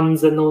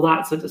demands and all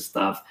that sort of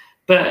stuff.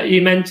 But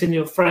you mentioned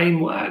your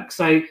framework.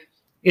 So,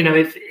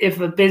 if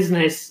a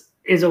business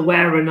is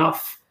aware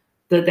enough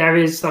that there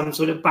is some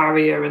sort of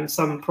barrier and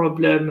some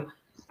problem,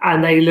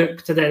 and they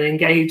look to then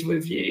engage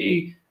with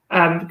you,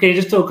 can you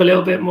just talk a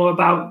little bit more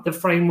about the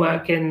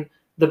framework in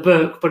the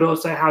book, but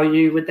also how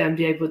you would then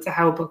be able to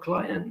help a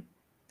client?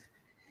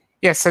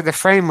 Yeah, so the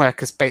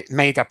framework is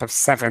made up of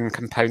 7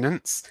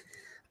 components,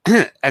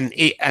 and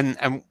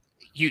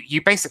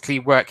you basically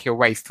work your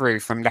way through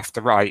from left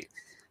to right,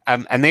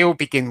 and they all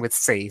begin with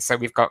C. So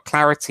we've got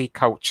clarity,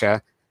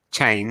 culture,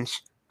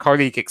 change,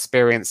 colleague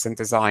experience and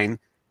design,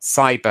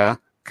 cyber,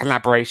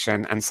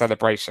 collaboration, and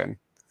celebration.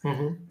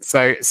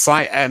 So,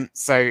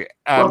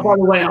 Well, by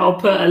the way, I'll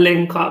put a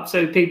link up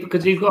so people,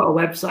 because you've got a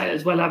website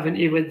as well, haven't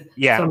you, with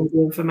some of the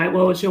information.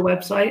 What was your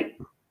website?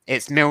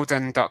 It's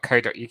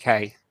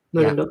mildon.co.uk.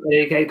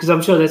 Mildon.co.uk, because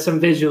I'm sure there's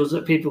some visuals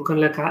that people can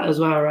look at as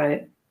well,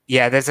 right?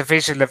 Yeah, there's a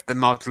visual of the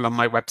model on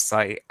my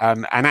website.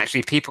 And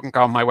actually, people can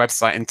go on my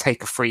website and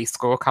take a free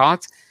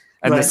scorecard.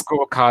 And the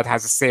scorecard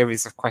has a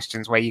series of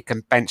questions where you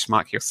can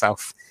benchmark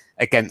yourself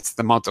against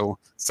the model.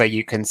 So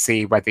you can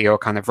see whether you're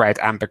kind of red,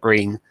 amber,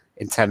 green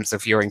in terms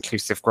of your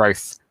inclusive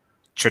growth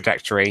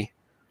trajectory.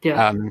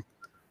 Yeah.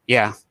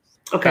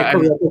 Okay,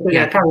 cool.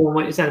 Yeah, carry on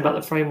what you're saying about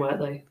the framework,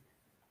 though.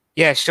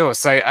 Yeah, sure.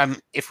 So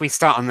if we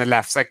start on the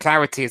left, so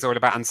clarity is all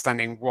about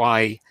understanding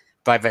why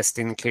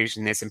diversity and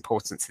inclusion is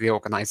important to the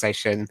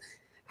organization,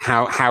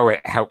 how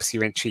it helps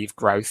you achieve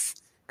growth,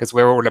 because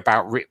we're all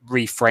about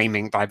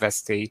reframing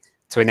diversity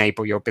to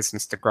enable your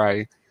business to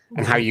grow,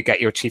 and how you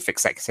get your chief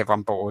executive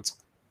on board,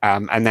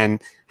 and then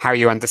how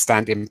you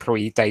understand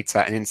employee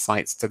data and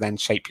insights to then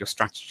shape your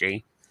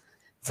strategy.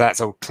 So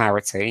that's all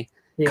clarity.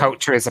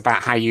 Culture is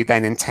about how you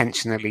then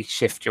intentionally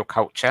shift your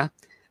culture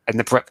and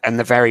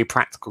the very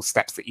practical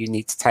steps that you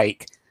need to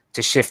take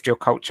to shift your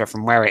culture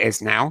from where it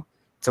is now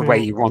to where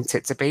you want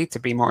it to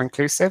be more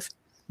inclusive.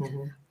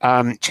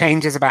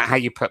 Change is about how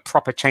you put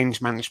proper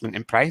change management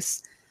in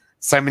place.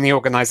 So many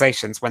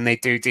organizations, when they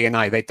do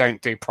D&I, they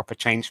don't do proper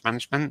change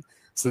management.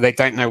 So they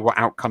don't know what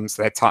outcomes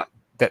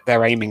that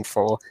they're aiming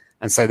for.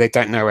 And so they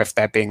don't know if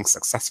they're being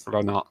successful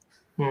or not.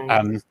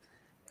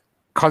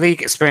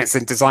 Colleague experience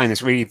in design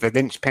is really the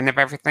linchpin of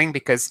everything,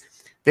 because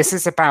this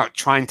is about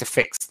trying to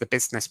fix the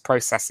business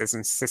processes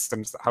and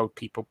systems that hold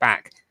people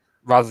back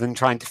rather than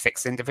trying to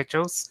fix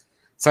individuals.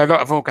 So a lot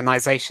of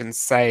organizations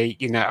say,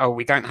 oh,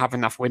 we don't have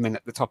enough women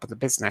at the top of the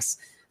business,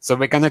 so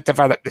we're going to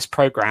develop this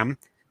program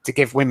to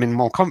give women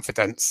more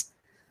confidence.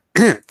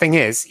 Thing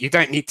is, you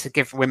don't need to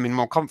give women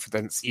more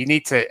confidence. You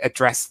need to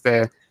address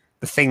the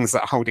things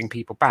that are holding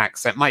people back.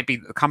 So it might be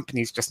that the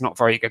company's just not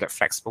very good at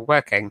flexible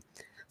working.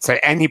 So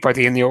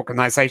anybody in the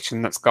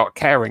organization that's got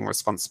caring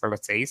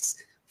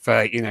responsibilities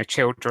for,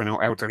 children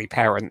or elderly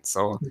parents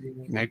or,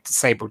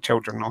 disabled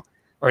children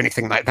or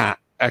anything like that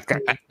are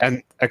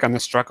going to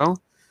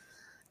struggle.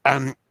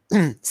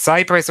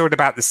 Cyber is all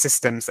about the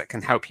systems that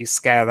can help you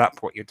scale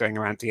up what you're doing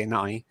around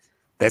D&I.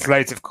 There's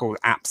loads of cool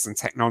apps and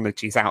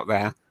technologies out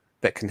there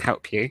that can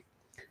help you.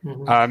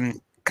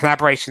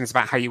 Collaboration is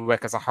about how you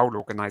work as a whole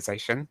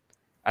organization,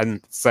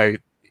 and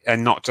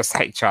not just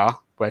HR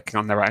working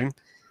on their own.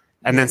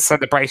 And then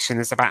celebration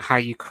is about how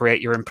you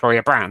create your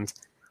employer brand,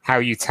 how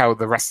you tell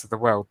the rest of the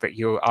world that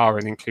you are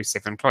an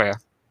inclusive employer.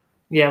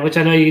 Yeah, which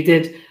I know you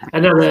did.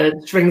 Another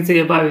string to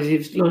your bow is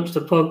you've launched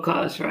a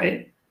podcast,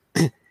 right?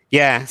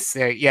 Yeah, so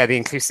the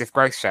Inclusive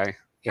Growth Show.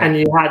 Yeah. And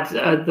you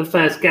had the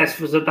first guest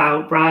was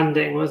about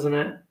branding, wasn't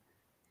it?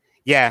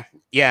 Yeah.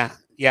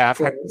 I've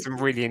had some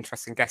really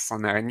interesting guests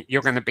on there, and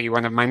you're going to be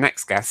one of my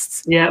next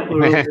guests. Yeah,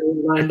 we're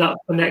all lined up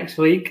for next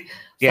week.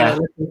 So I'm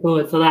looking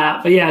forward to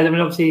that. But yeah, I mean,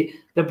 obviously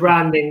the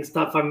branding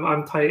stuff,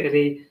 I'm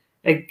totally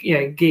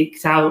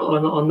geeked out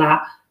on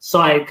that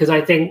side, because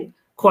I think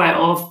quite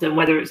often,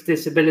 whether it's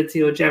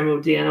disability or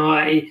general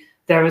D&I,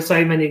 there are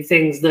so many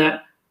things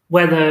that,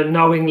 whether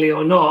knowingly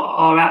or not,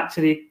 are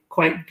actually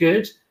quite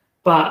good,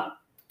 but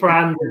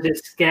brands are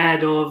just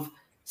scared of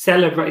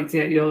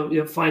celebrating it.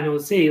 Your final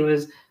C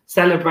was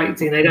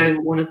celebrating. They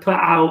don't want to put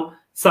out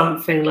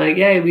something like,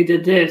 yeah, we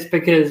did this,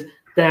 because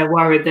they're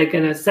worried they're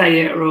going to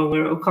say it wrong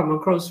or it'll come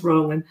across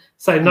wrong. And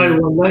so no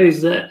one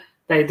knows that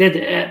they did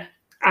it.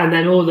 And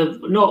then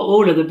not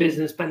all of the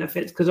business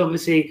benefits, because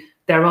obviously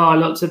there are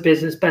lots of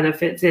business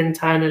benefits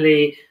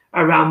internally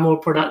around more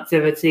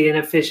productivity and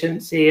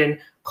efficiency and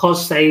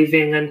cost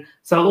saving. And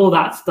so all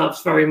that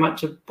stuff's very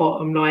much a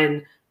bottom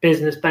line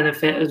business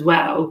benefit as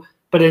well.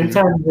 But in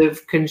terms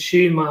of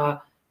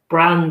consumer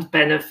brand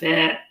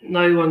benefit,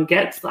 no one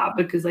gets that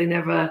because they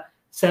never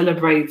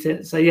celebrate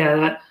it. So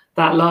yeah,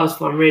 that last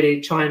one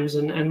really chimes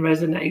and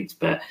resonates.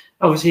 But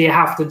obviously you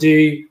have to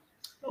do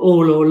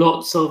all or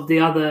lots of the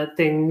other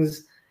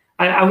things.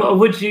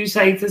 Would you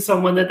say to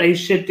someone that they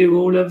should do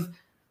all of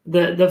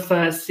the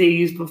first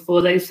C's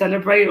before they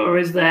celebrate,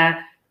 or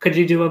could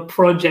you do a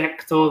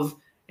project of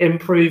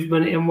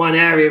improvement in one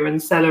area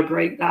and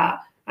celebrate that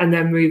and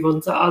then move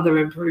on to other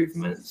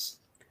improvements?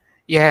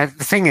 Yeah,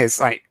 the thing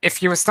is, like,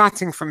 if you were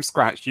starting from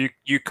scratch,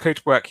 you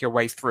could work your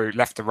way through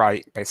left to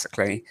right,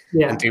 basically,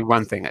 and do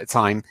one thing at a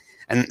time.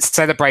 And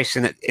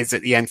celebration is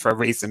at the end for a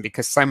reason,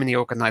 because so many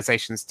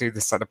organizations do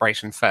the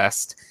celebration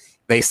first.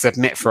 They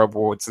submit for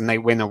awards and they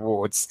win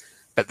awards,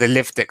 but the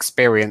lived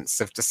experience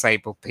of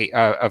disabled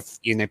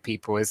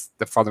people is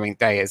the following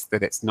day is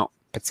that it's not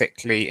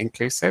particularly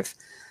inclusive.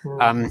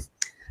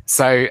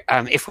 So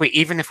if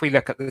we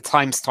look at the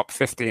Times top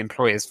 50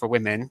 employers for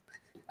women,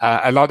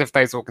 a lot of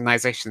those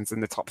organizations in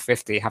the top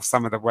 50 have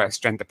some of the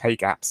worst gender pay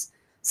gaps.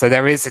 So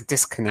there is a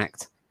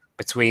disconnect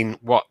between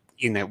what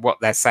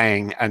they're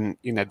saying and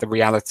the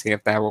reality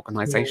of their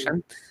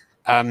organization.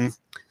 I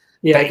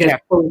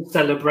guess full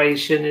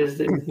celebration is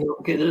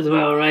not good as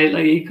well, right?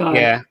 Like you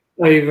can't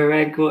over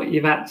egg what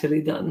you've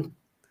actually done.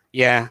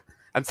 Yeah,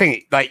 I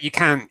think like you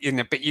can,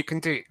 but you can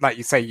do, like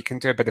you say, you can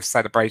do a bit of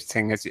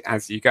celebrating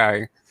as you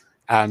go.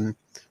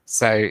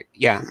 So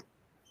yeah.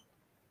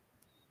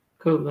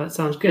 Cool, that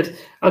sounds good.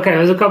 Okay,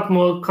 there's a couple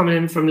more coming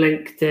in from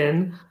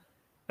LinkedIn.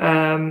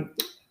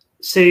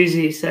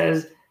 Susie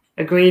says,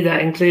 agree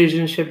that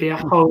inclusion should be a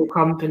whole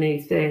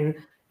company thing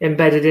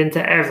embedded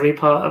into every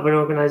part of an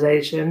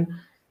organization.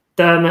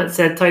 Dermot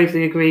said,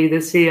 totally agree.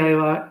 The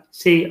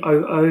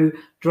COO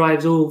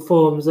drives all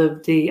forms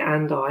of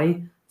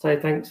D&I. So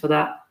thanks for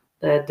that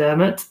there,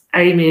 Dermot.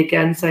 Amy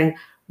again saying,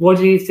 what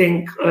do you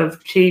think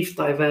of chief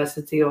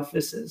diversity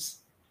officers?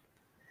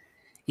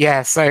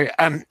 Yeah, so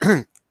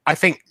I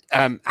think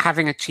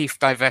having a chief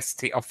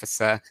diversity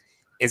officer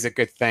is a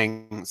good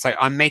thing. So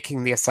I'm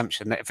making the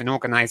assumption that if an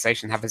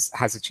organization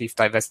has a chief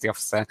diversity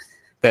officer,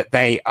 that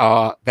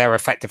they're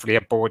effectively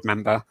a board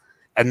member,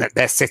 and that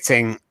they're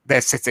sitting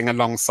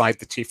alongside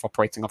the chief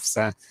operating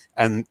officer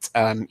and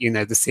the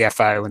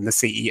CFO and the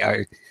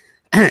CEO.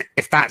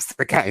 If that's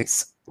the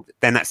case,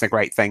 then that's a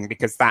great thing,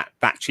 because that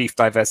chief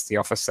diversity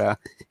officer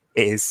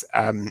is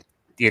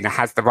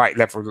has the right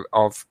level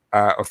of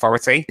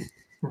authority,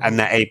 and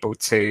they're able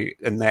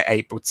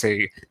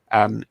to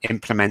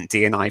implement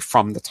D&I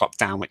from the top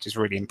down, which is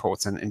really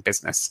important in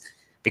business.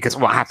 Because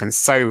what happens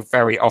so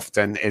very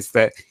often is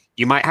that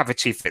you might have a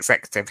chief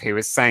executive who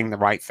is saying the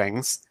right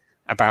things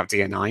about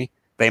D&I.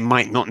 They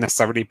might not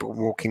necessarily be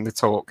walking the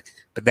talk,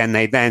 but then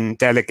they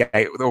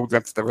delegate all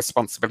of the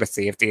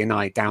responsibility of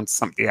D&I down to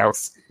somebody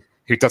else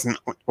who doesn't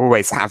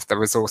always have the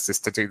resources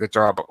to do the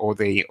job, or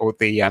the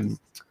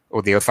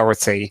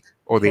authority,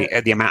 or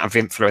the amount of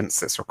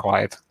influence that's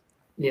required.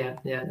 Yeah,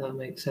 that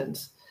makes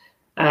sense.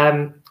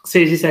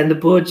 Susie saying the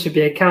board should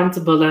be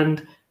accountable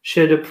and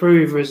should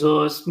approve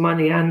resource,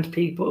 money, and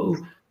people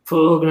for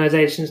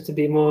organizations to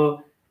be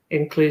more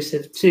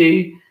inclusive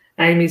too.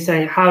 Amy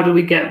saying, how do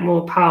we get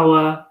more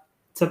power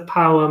to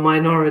power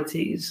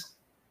minorities?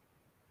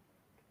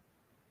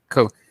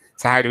 Cool.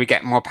 So how do we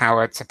get more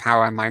power to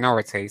power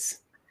minorities?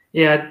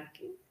 Yeah.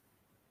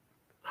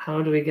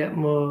 How do we get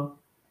more?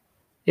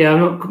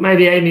 Yeah,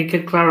 maybe Amy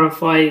could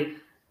clarify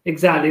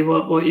exactly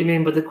what you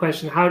mean by the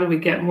question. How do we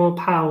get more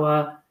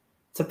power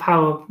to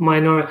power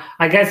minority?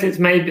 I guess it's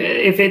maybe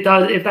if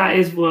that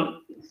is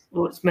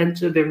what's meant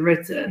to have been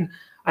written,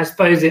 I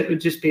suppose it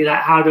would just be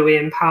like, how do we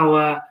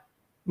empower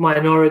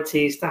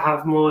minorities to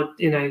have more,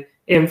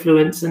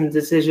 influence and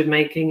decision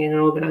making in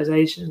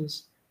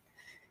organizations?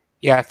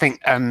 Yeah, I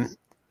think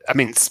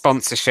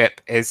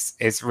sponsorship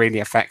is really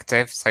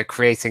effective. So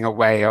creating a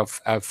way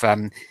of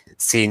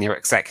senior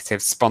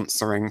executives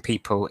sponsoring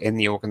people in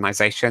the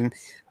organization.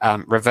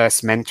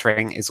 Reverse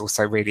mentoring is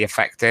also really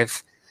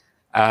effective.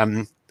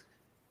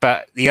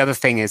 But the other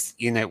thing is,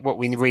 what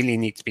we really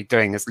need to be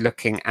doing is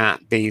looking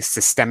at the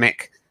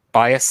systemic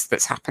bias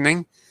that's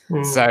happening.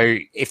 So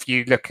if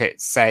you look at,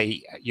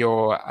 say,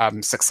 your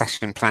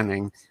succession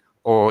planning,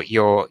 or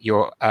your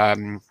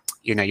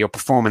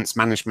performance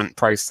management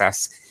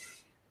process,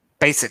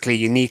 basically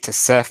you need to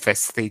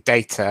surface the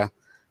data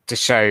to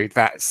show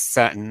that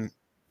certain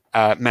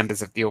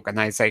members of the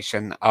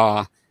organization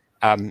are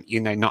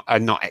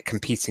not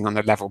competing on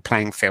a level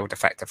playing field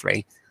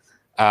effectively.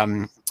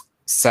 If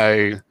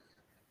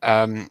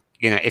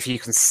you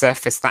can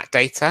surface that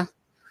data,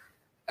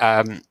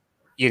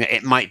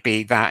 it might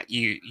be that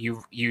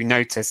you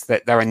notice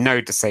that there are no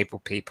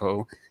disabled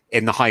people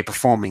in the high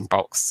performing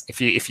box.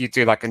 If you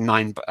do like a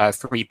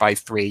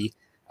 3x3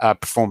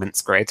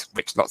 performance grid,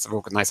 which lots of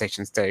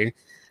organizations do,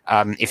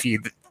 if you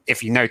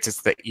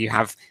notice that you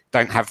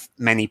don't have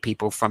many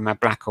people from a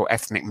Black or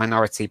ethnic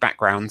minority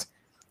background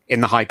in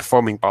the high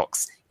performing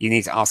box, you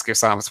need to ask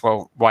yourselves,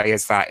 well, why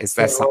is that? Is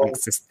there something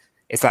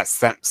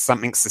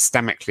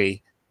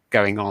systemically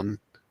going on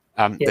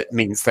that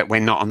means that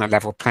we're not on a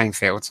level playing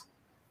field?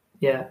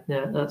 Yeah,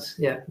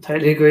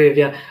 totally agree with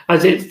you.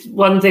 It's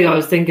one thing I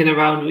was thinking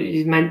around,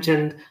 you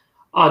mentioned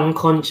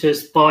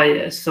unconscious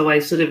bias. So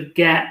I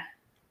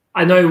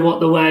know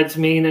what the words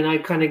mean and I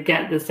kind of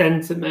get the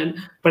sentiment,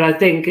 but I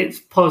think it's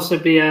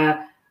possibly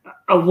a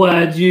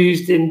word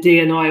used in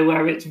D&I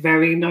where it's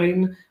very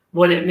known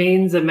what it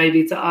means, and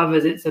maybe to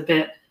others it's a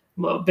bit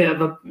of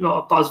a, not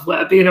a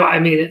buzzword, but you know what I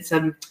mean.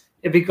 It'd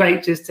be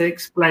great just to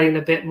explain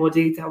a bit more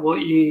detail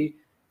what you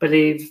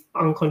believe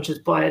unconscious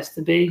bias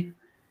to be.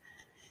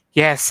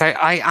 Yeah, so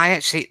I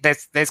actually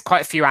there's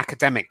quite a few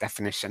academic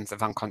definitions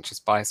of unconscious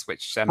bias,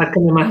 which I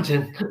can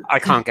imagine. I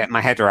can't get my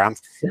head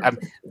around.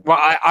 Well,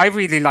 I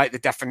really like the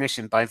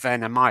definition by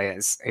Verna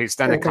Myers, who's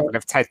done a couple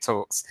of TED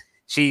Talks.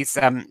 She's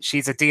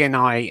a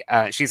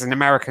D&I, she's an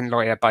American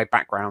lawyer by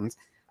background.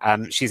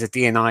 She's a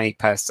D&I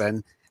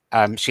person.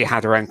 She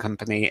had her own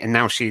company, and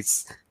now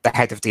she's the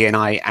head of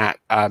D&I at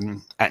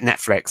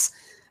Netflix.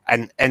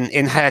 And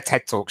in her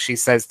TED Talk, she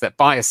says that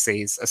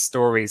biases are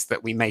stories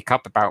that we make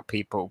up about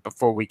people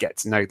before we get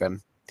to know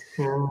them.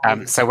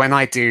 So when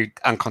I do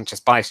unconscious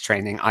bias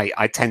training,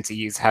 I tend to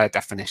use her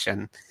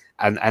definition.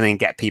 and then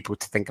get people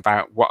to think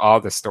about what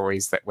are the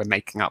stories that we're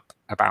making up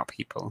about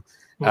people.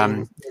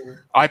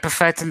 I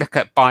prefer to look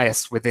at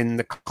bias within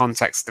the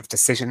context of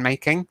decision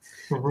making,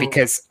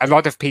 because a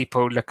lot of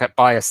people look at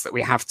bias that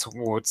we have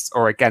towards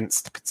or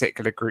against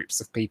particular groups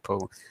of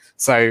people.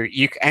 So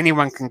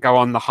anyone can go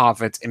on the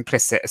Harvard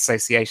implicit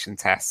association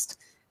test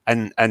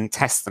and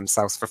test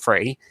themselves for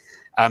free.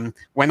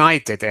 When I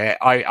did it,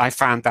 I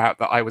found out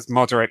that I was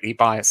moderately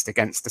biased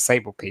against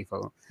disabled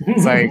people.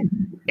 So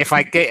if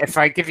I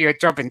give you a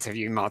job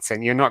interview,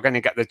 Martin, you're not going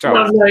to get the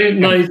job.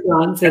 No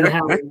chance in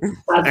hell.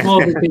 That's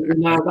more than people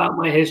know about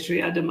my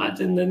history, I'd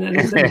imagine, than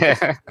anything.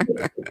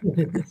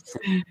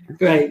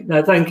 Great.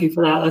 No, thank you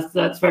for that.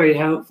 That's very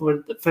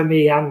helpful for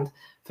me and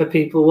for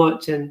people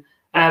watching.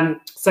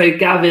 So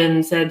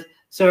Gavin said,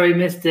 sorry,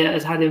 missed it.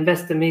 Has had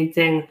investor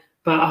meeting,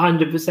 but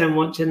 100%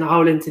 watching the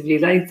whole interview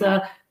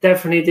later.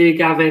 Definitely do,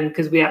 Gavin,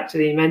 because we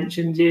actually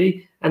mentioned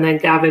you. And then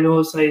Gavin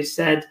also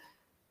said,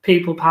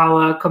 people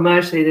power,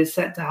 commercially, this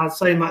sector has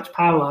so much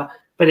power,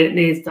 but it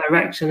needs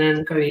direction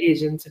and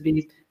cohesion to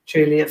be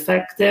truly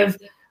effective.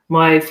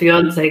 My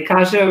fiance,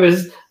 Kasha,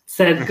 has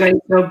said, great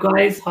job,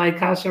 guys. Hi,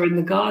 Kasha in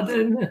the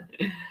garden.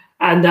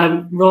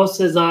 And Ross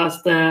has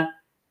asked the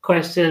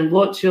question,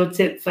 what's your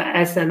tip for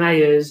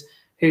SMAers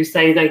who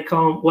say they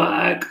can't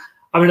work?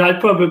 I mean, I'd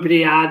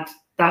probably add,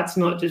 that's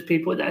not just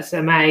people with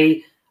SMA.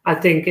 I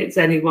think it's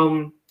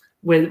anyone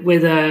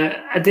with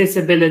a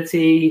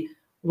disability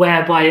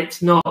whereby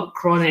it's not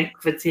chronic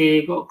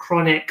fatigue or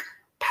chronic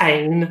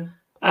pain.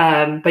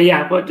 But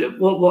yeah, what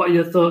are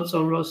your thoughts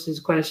on Ross's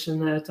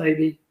question there,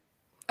 Toby?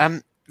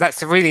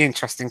 That's a really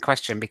interesting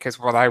question, because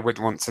what I would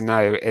want to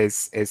know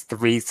is the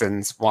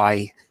reasons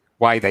why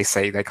they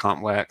say they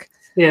can't work.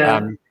 Yeah.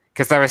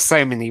 Because there are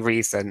so many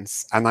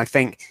reasons, and I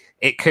think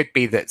it could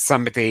be that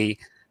somebody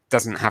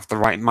doesn't have the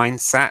right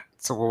mindset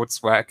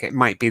towards work. It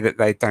might be that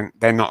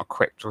they're not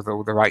equipped with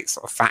all the right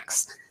sort of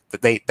facts,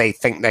 that they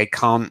think they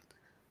can't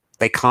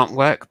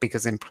work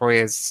because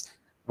employers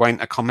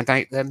won't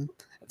accommodate them.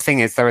 The thing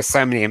is, there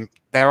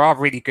are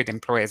really good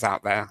employers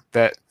out there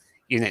that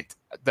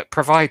that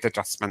provide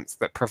adjustments,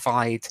 that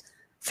provide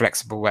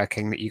flexible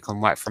working, that you can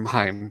work from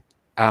home,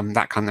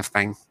 that kind of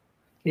thing.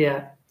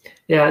 Yeah.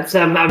 It's,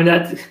 I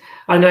mean,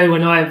 I know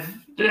and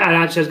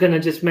actually I was going to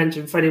just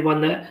mention for anyone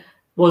that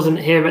wasn't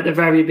here at the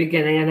very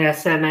beginning, an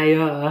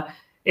SMAer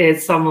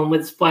is someone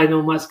with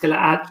spinal muscular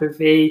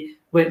atrophy,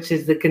 which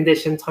is the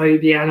condition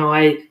Toby and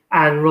I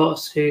and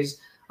Ross, who's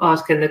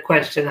asking the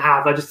question,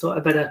 have. I just thought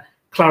I'd better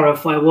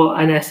clarify what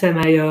an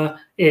SMAer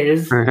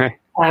is.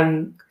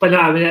 But no,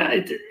 I mean,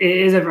 it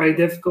is a very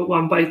difficult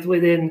one, both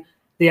within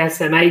the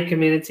SMA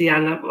community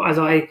and, as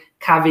I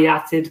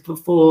caveated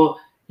before,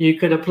 you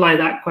could apply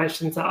that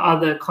question to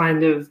other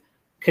kind of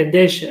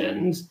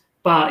conditions.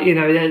 But,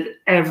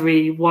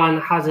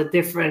 everyone has a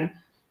different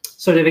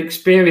sort of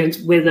experience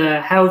with a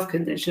health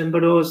condition,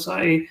 but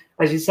also,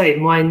 as you say,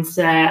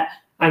 mindset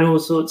and all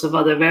sorts of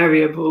other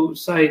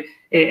variables. So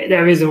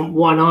there isn't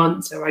one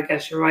answer. I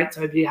guess you're right,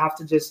 Toby. You have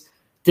to just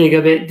dig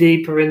a bit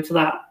deeper into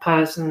that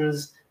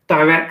person's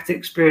direct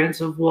experience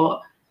of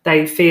what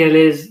they feel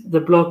is the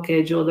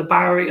blockage or the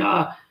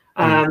barrier.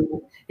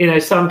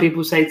 Some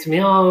people say to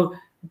me, oh,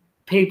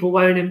 people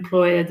won't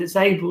employ a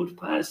disabled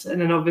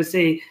person. And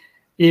obviously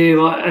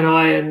you and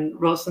I and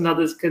Ross and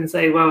others can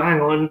say, well,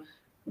 hang on,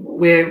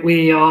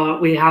 we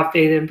have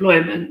been in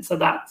employment. So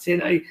that's,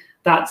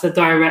 that's a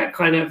direct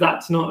kind of,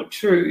 that's not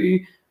true.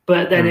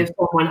 But then if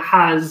someone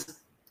has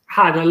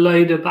had a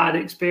load of bad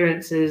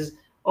experiences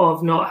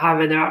of not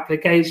having their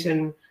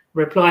application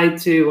replied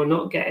to or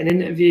not getting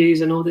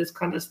interviews and all this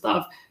kind of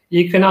stuff,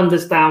 you can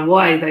understand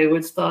why they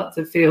would start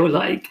to feel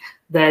like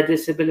their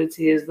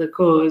disability is the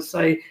cause.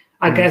 So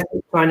I guess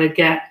it's trying to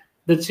get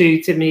the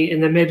two to meet in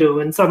the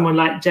middle. And someone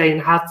like Jane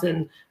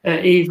Hatton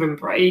at Even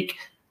Break,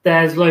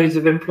 there's loads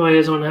of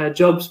employers on her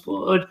jobs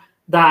board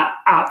that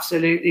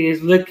absolutely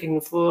is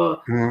looking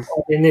for,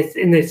 in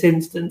this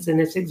instance, in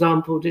this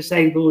example,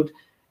 disabled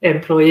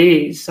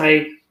employees.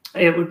 So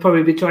it would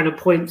probably be trying to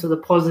point to the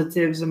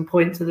positives and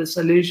point to the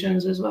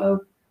solutions as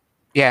well.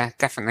 Yeah,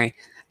 definitely.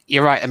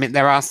 You're right. I mean,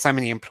 there are so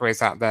many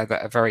employers out there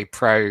that are very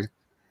pro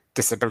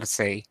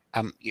disability.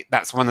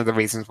 That's one of the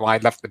reasons why I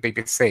love the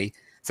BBC.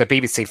 So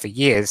BBC for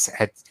years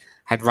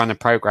had run a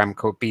program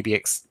called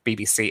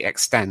BBC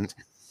Extend,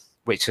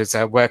 which was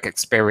a work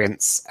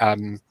experience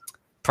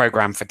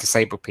program for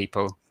disabled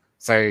people.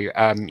 So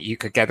you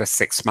could get a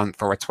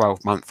 6-month or a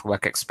 12-month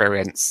work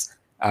experience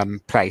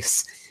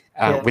place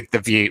with the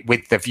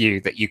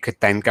view that you could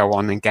then go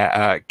on and get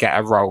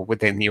a role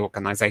within the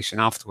organisation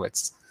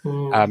afterwards.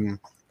 And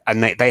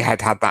they had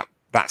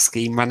that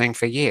scheme running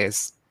for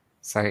years.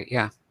 So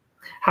yeah.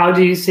 How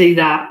do you see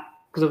that?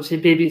 Because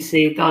obviously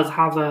BBC does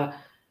have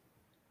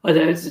I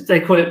don't know,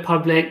 they call it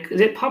public. Is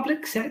it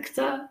public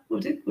sector?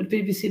 Would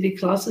BBC be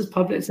classed as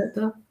public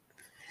sector?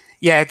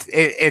 Yeah,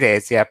 it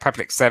is. Yeah,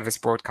 public service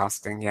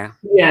broadcasting. Yeah.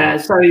 Yeah.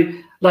 So,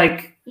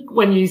 like,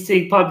 when you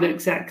see public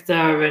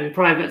sector and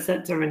private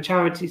sector and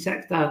charity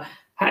sector,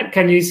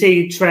 can you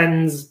see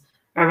trends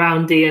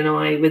around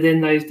D&I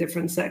within those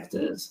different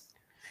sectors?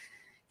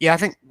 Yeah, I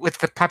think with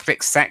the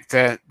public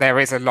sector, there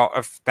is a lot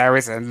of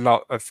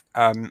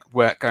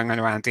work going on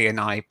around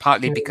D&I,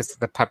 partly Mm. because of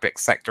the public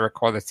sector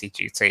equality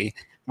duty,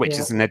 which Yeah,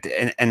 is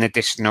an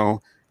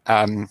additional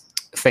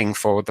thing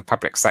for the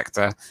public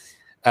sector.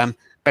 Um,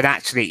 but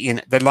actually,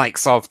 the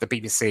likes of the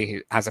BBC,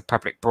 who as a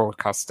public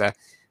broadcaster,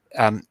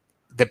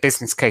 the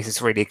business case is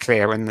really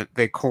clear, and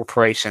the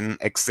corporation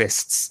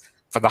exists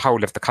for the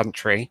whole of the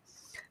country.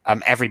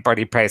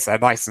 Everybody pays their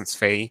license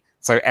fee,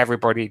 so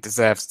everybody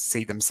deserves to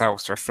see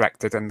themselves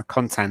reflected in the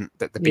content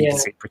that the yeah,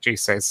 BBC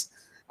produces.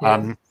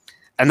 yeah.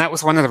 And that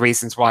was one of the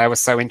reasons why I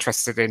was so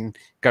interested in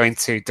going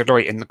to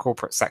Deloitte in the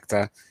corporate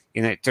sector.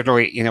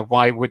 Deloitte,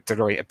 why would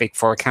Deloitte, a big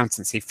four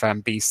accountancy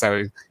firm, be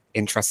so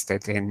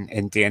interested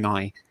in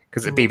D&I?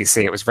 Because at Mm.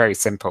 BBC, it was very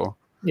simple.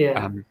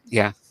 Yeah,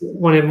 Yeah.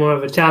 wanted more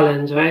of a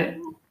challenge, right?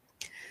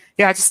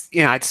 Yeah,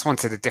 I just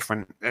wanted a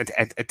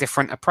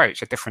different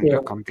approach, a different Yeah,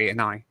 look on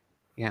D&I.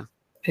 Yeah.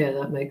 yeah,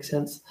 that makes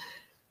sense.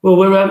 Well,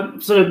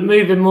 we're sort of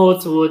moving more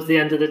towards the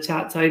end of the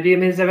chat, Toby. I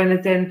mean, is there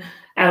anything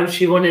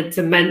else you wanted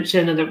to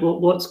mention, and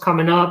what's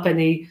coming up?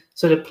 Any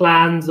sort of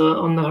plans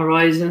on the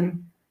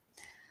horizon?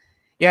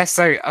 Yeah,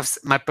 so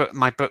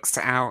my book's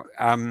out.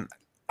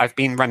 I've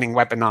been running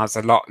webinars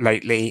a lot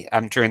lately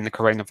during the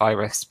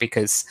coronavirus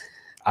because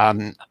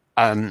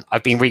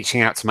I've been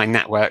reaching out to my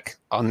network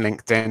on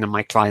LinkedIn and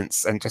my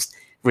clients and just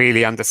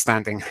really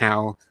understanding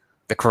how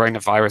the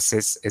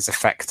coronavirus is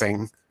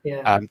affecting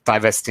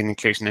diversity and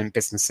inclusion in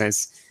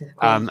businesses.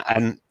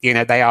 And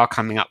they are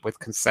coming up with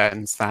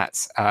concerns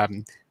that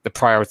the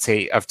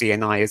priority of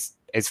D&I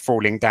is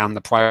falling down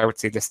the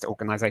priority list of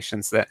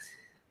organizations, that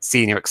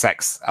senior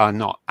execs are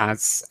not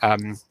as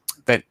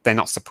they're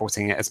not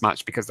supporting it as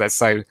much because they're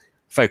so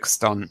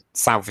focused on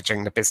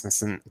salvaging the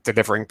business and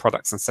delivering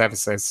products and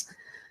services.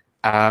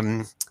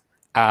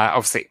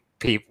 Obviously,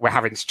 we're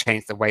having to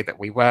change the way that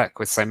we work,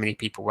 with so many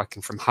people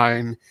working from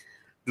home,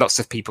 lots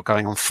of people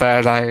going on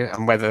furlough,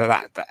 and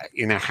whether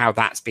how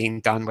that's being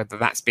done, whether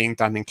that's being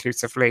done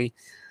inclusively.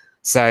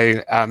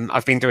 So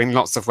I've been doing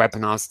lots of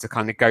webinars to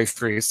kind of go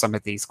through some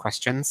of these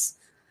questions.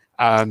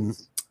 And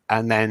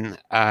then,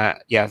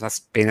 that's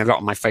been a lot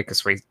of my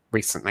focus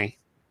recently.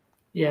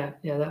 Yeah,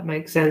 that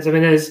makes sense. I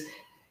mean,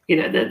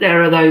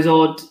 there are those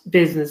odd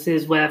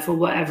businesses where, for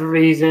whatever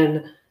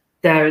reason,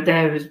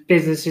 there is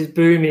businesses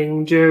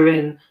booming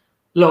during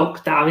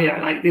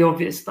lockdown. Like the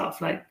obvious stuff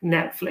like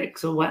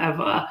Netflix or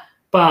whatever.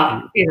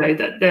 But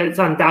that there's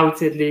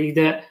undoubtedly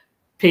that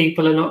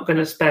people are not going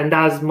to spend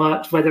as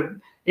much, even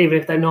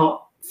if they're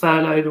not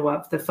furloughed, or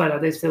if they're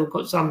furloughed, they've still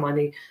got some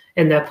money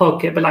in their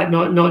pocket. But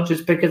not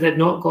just because they've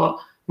not got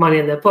money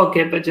in their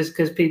pocket, but just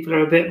because people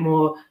are a bit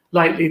more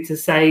likely to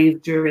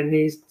save during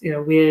these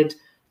weird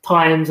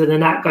times, and then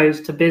that goes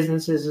to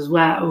businesses as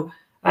well.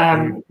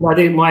 I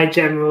think my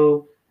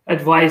general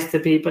advice to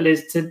people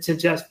is to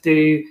just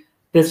do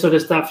the sort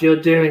of stuff you're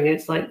doing.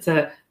 It's like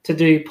to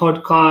do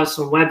podcasts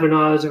and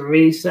webinars and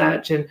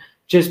research, and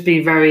just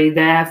be very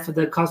there for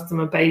the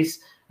customer base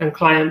and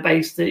client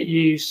base that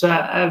you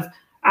serve.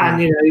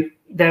 And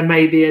there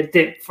may be a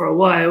dip for a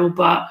while,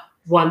 but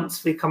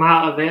once we come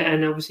out of it,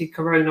 and obviously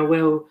Corona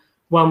will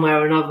one way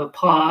or another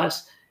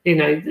pass,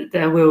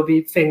 there will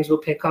be things will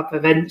pick up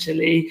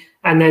eventually,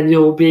 and then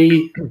you'll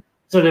be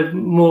sort of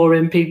more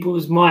in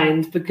people's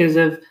minds because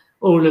of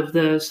all of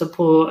the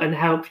support and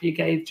help you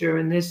gave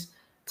during this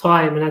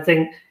time. And I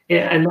think,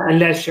 and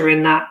unless you're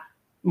in that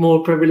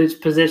more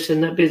privileged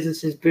position that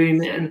business is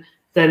booming,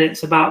 then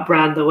it's about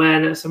brand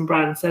awareness and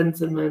brand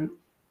sentiment.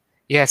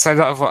 Yeah, so a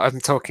lot of what I'm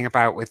talking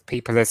about with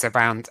people is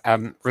around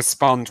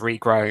respond,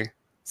 regrow.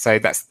 So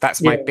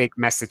that's my big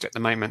message at the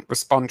moment: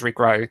 respond,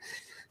 regrow.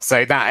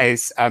 So that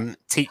is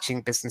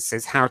teaching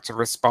businesses how to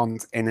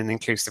respond in an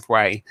inclusive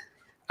way.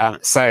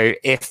 So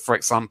if, for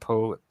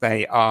example,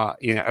 they are,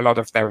 a lot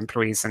of their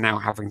employees are now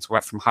having to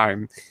work from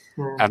home,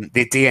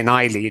 the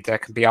D&I leader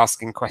can be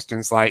asking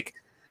questions like,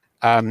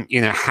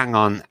 hang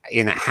on,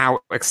 how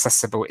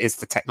accessible is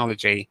the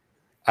technology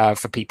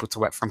for people to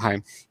work from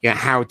home?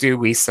 How do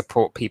we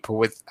support people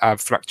with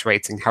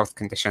fluctuating health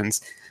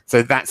conditions?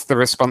 So that's the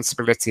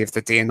responsibility of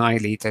the D&I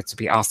leader, to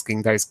be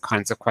asking those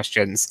kinds of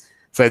questions.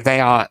 So they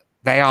are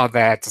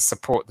there to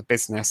support the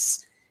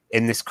business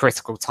in this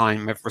critical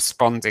time of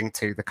responding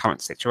to the current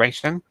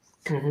situation.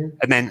 And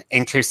then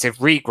inclusive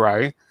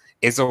regrow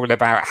is all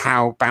about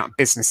how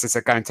businesses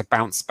are going to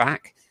bounce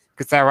back,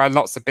 because there are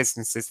lots of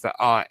businesses that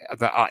are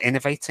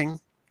innovating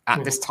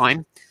at this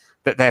time,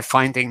 that they're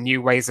finding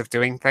new ways of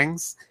doing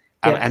things,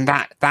 and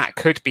that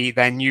could be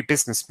their new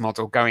business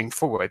model going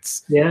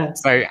forwards.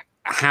 So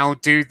how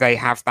do they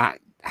have that?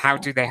 How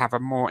do they have a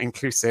more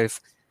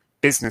inclusive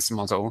business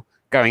model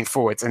going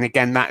forwards? And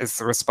again, that is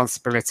the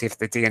responsibility of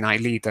the D&I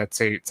leader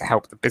to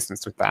help the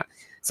business with that.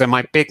 So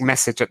my big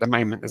message at the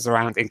moment is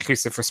around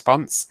inclusive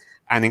response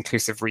and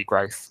inclusive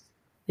regrowth.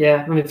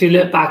 Yeah, I mean, if you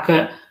look back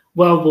at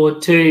World War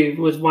II,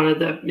 was one of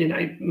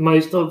the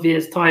most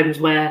obvious times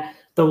where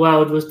the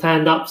world was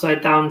turned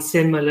upside down,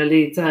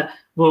 similarly to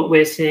what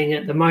we're seeing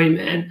at the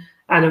moment.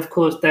 And of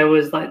course, there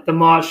was like the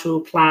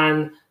Marshall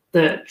Plan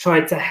that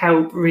tried to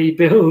help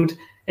rebuild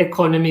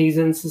economies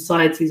and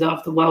societies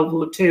after World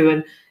War II.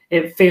 And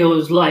it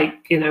feels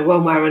like, you know,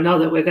 one way or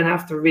another, we're going to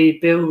have to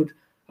rebuild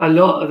a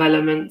lot of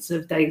elements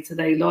of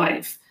day-to-day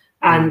life.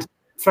 And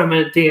from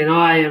a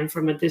D&I and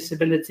from a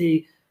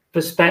disability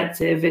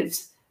perspective,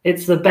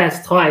 it's the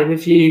best time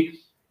if you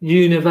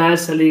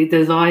universally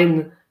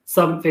design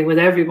something with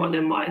everyone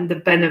in mind. The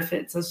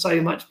benefits are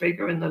so much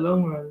bigger in the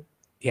long run.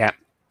 Yeah,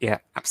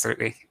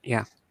 absolutely.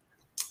 Yeah.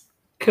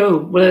 Cool.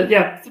 Well,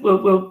 yeah,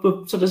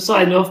 we'll sort of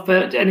sign off,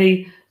 but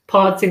any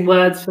parting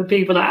words for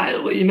people?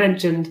 What you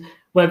mentioned,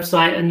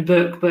 website and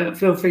book, but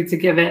feel free to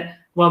give it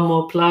one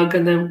more plug,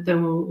 and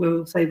then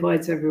we'll say bye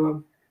to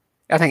everyone.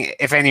 I think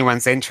if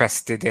anyone's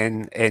interested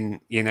in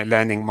you know,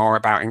 learning more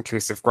about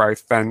inclusive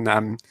growth,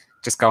 then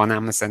just go on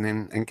Amazon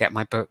and get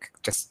my book.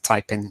 Just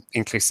type in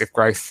inclusive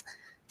growth,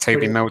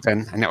 Toby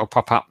Mildon, and it will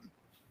pop up.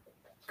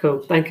 Cool.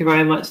 Thank you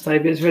very much,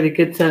 Toby. It's really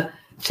good to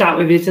chat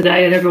with you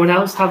today, and everyone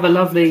else, have a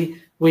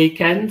lovely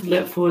weekend.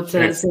 Look forward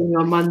to seeing you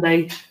on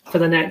Monday for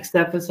the next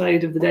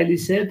episode of the Daily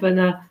Sib,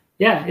 and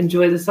yeah,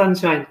 enjoy the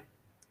sunshine.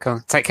 Cool.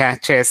 Take care.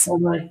 Cheers.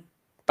 Bye-bye.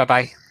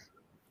 Bye-bye.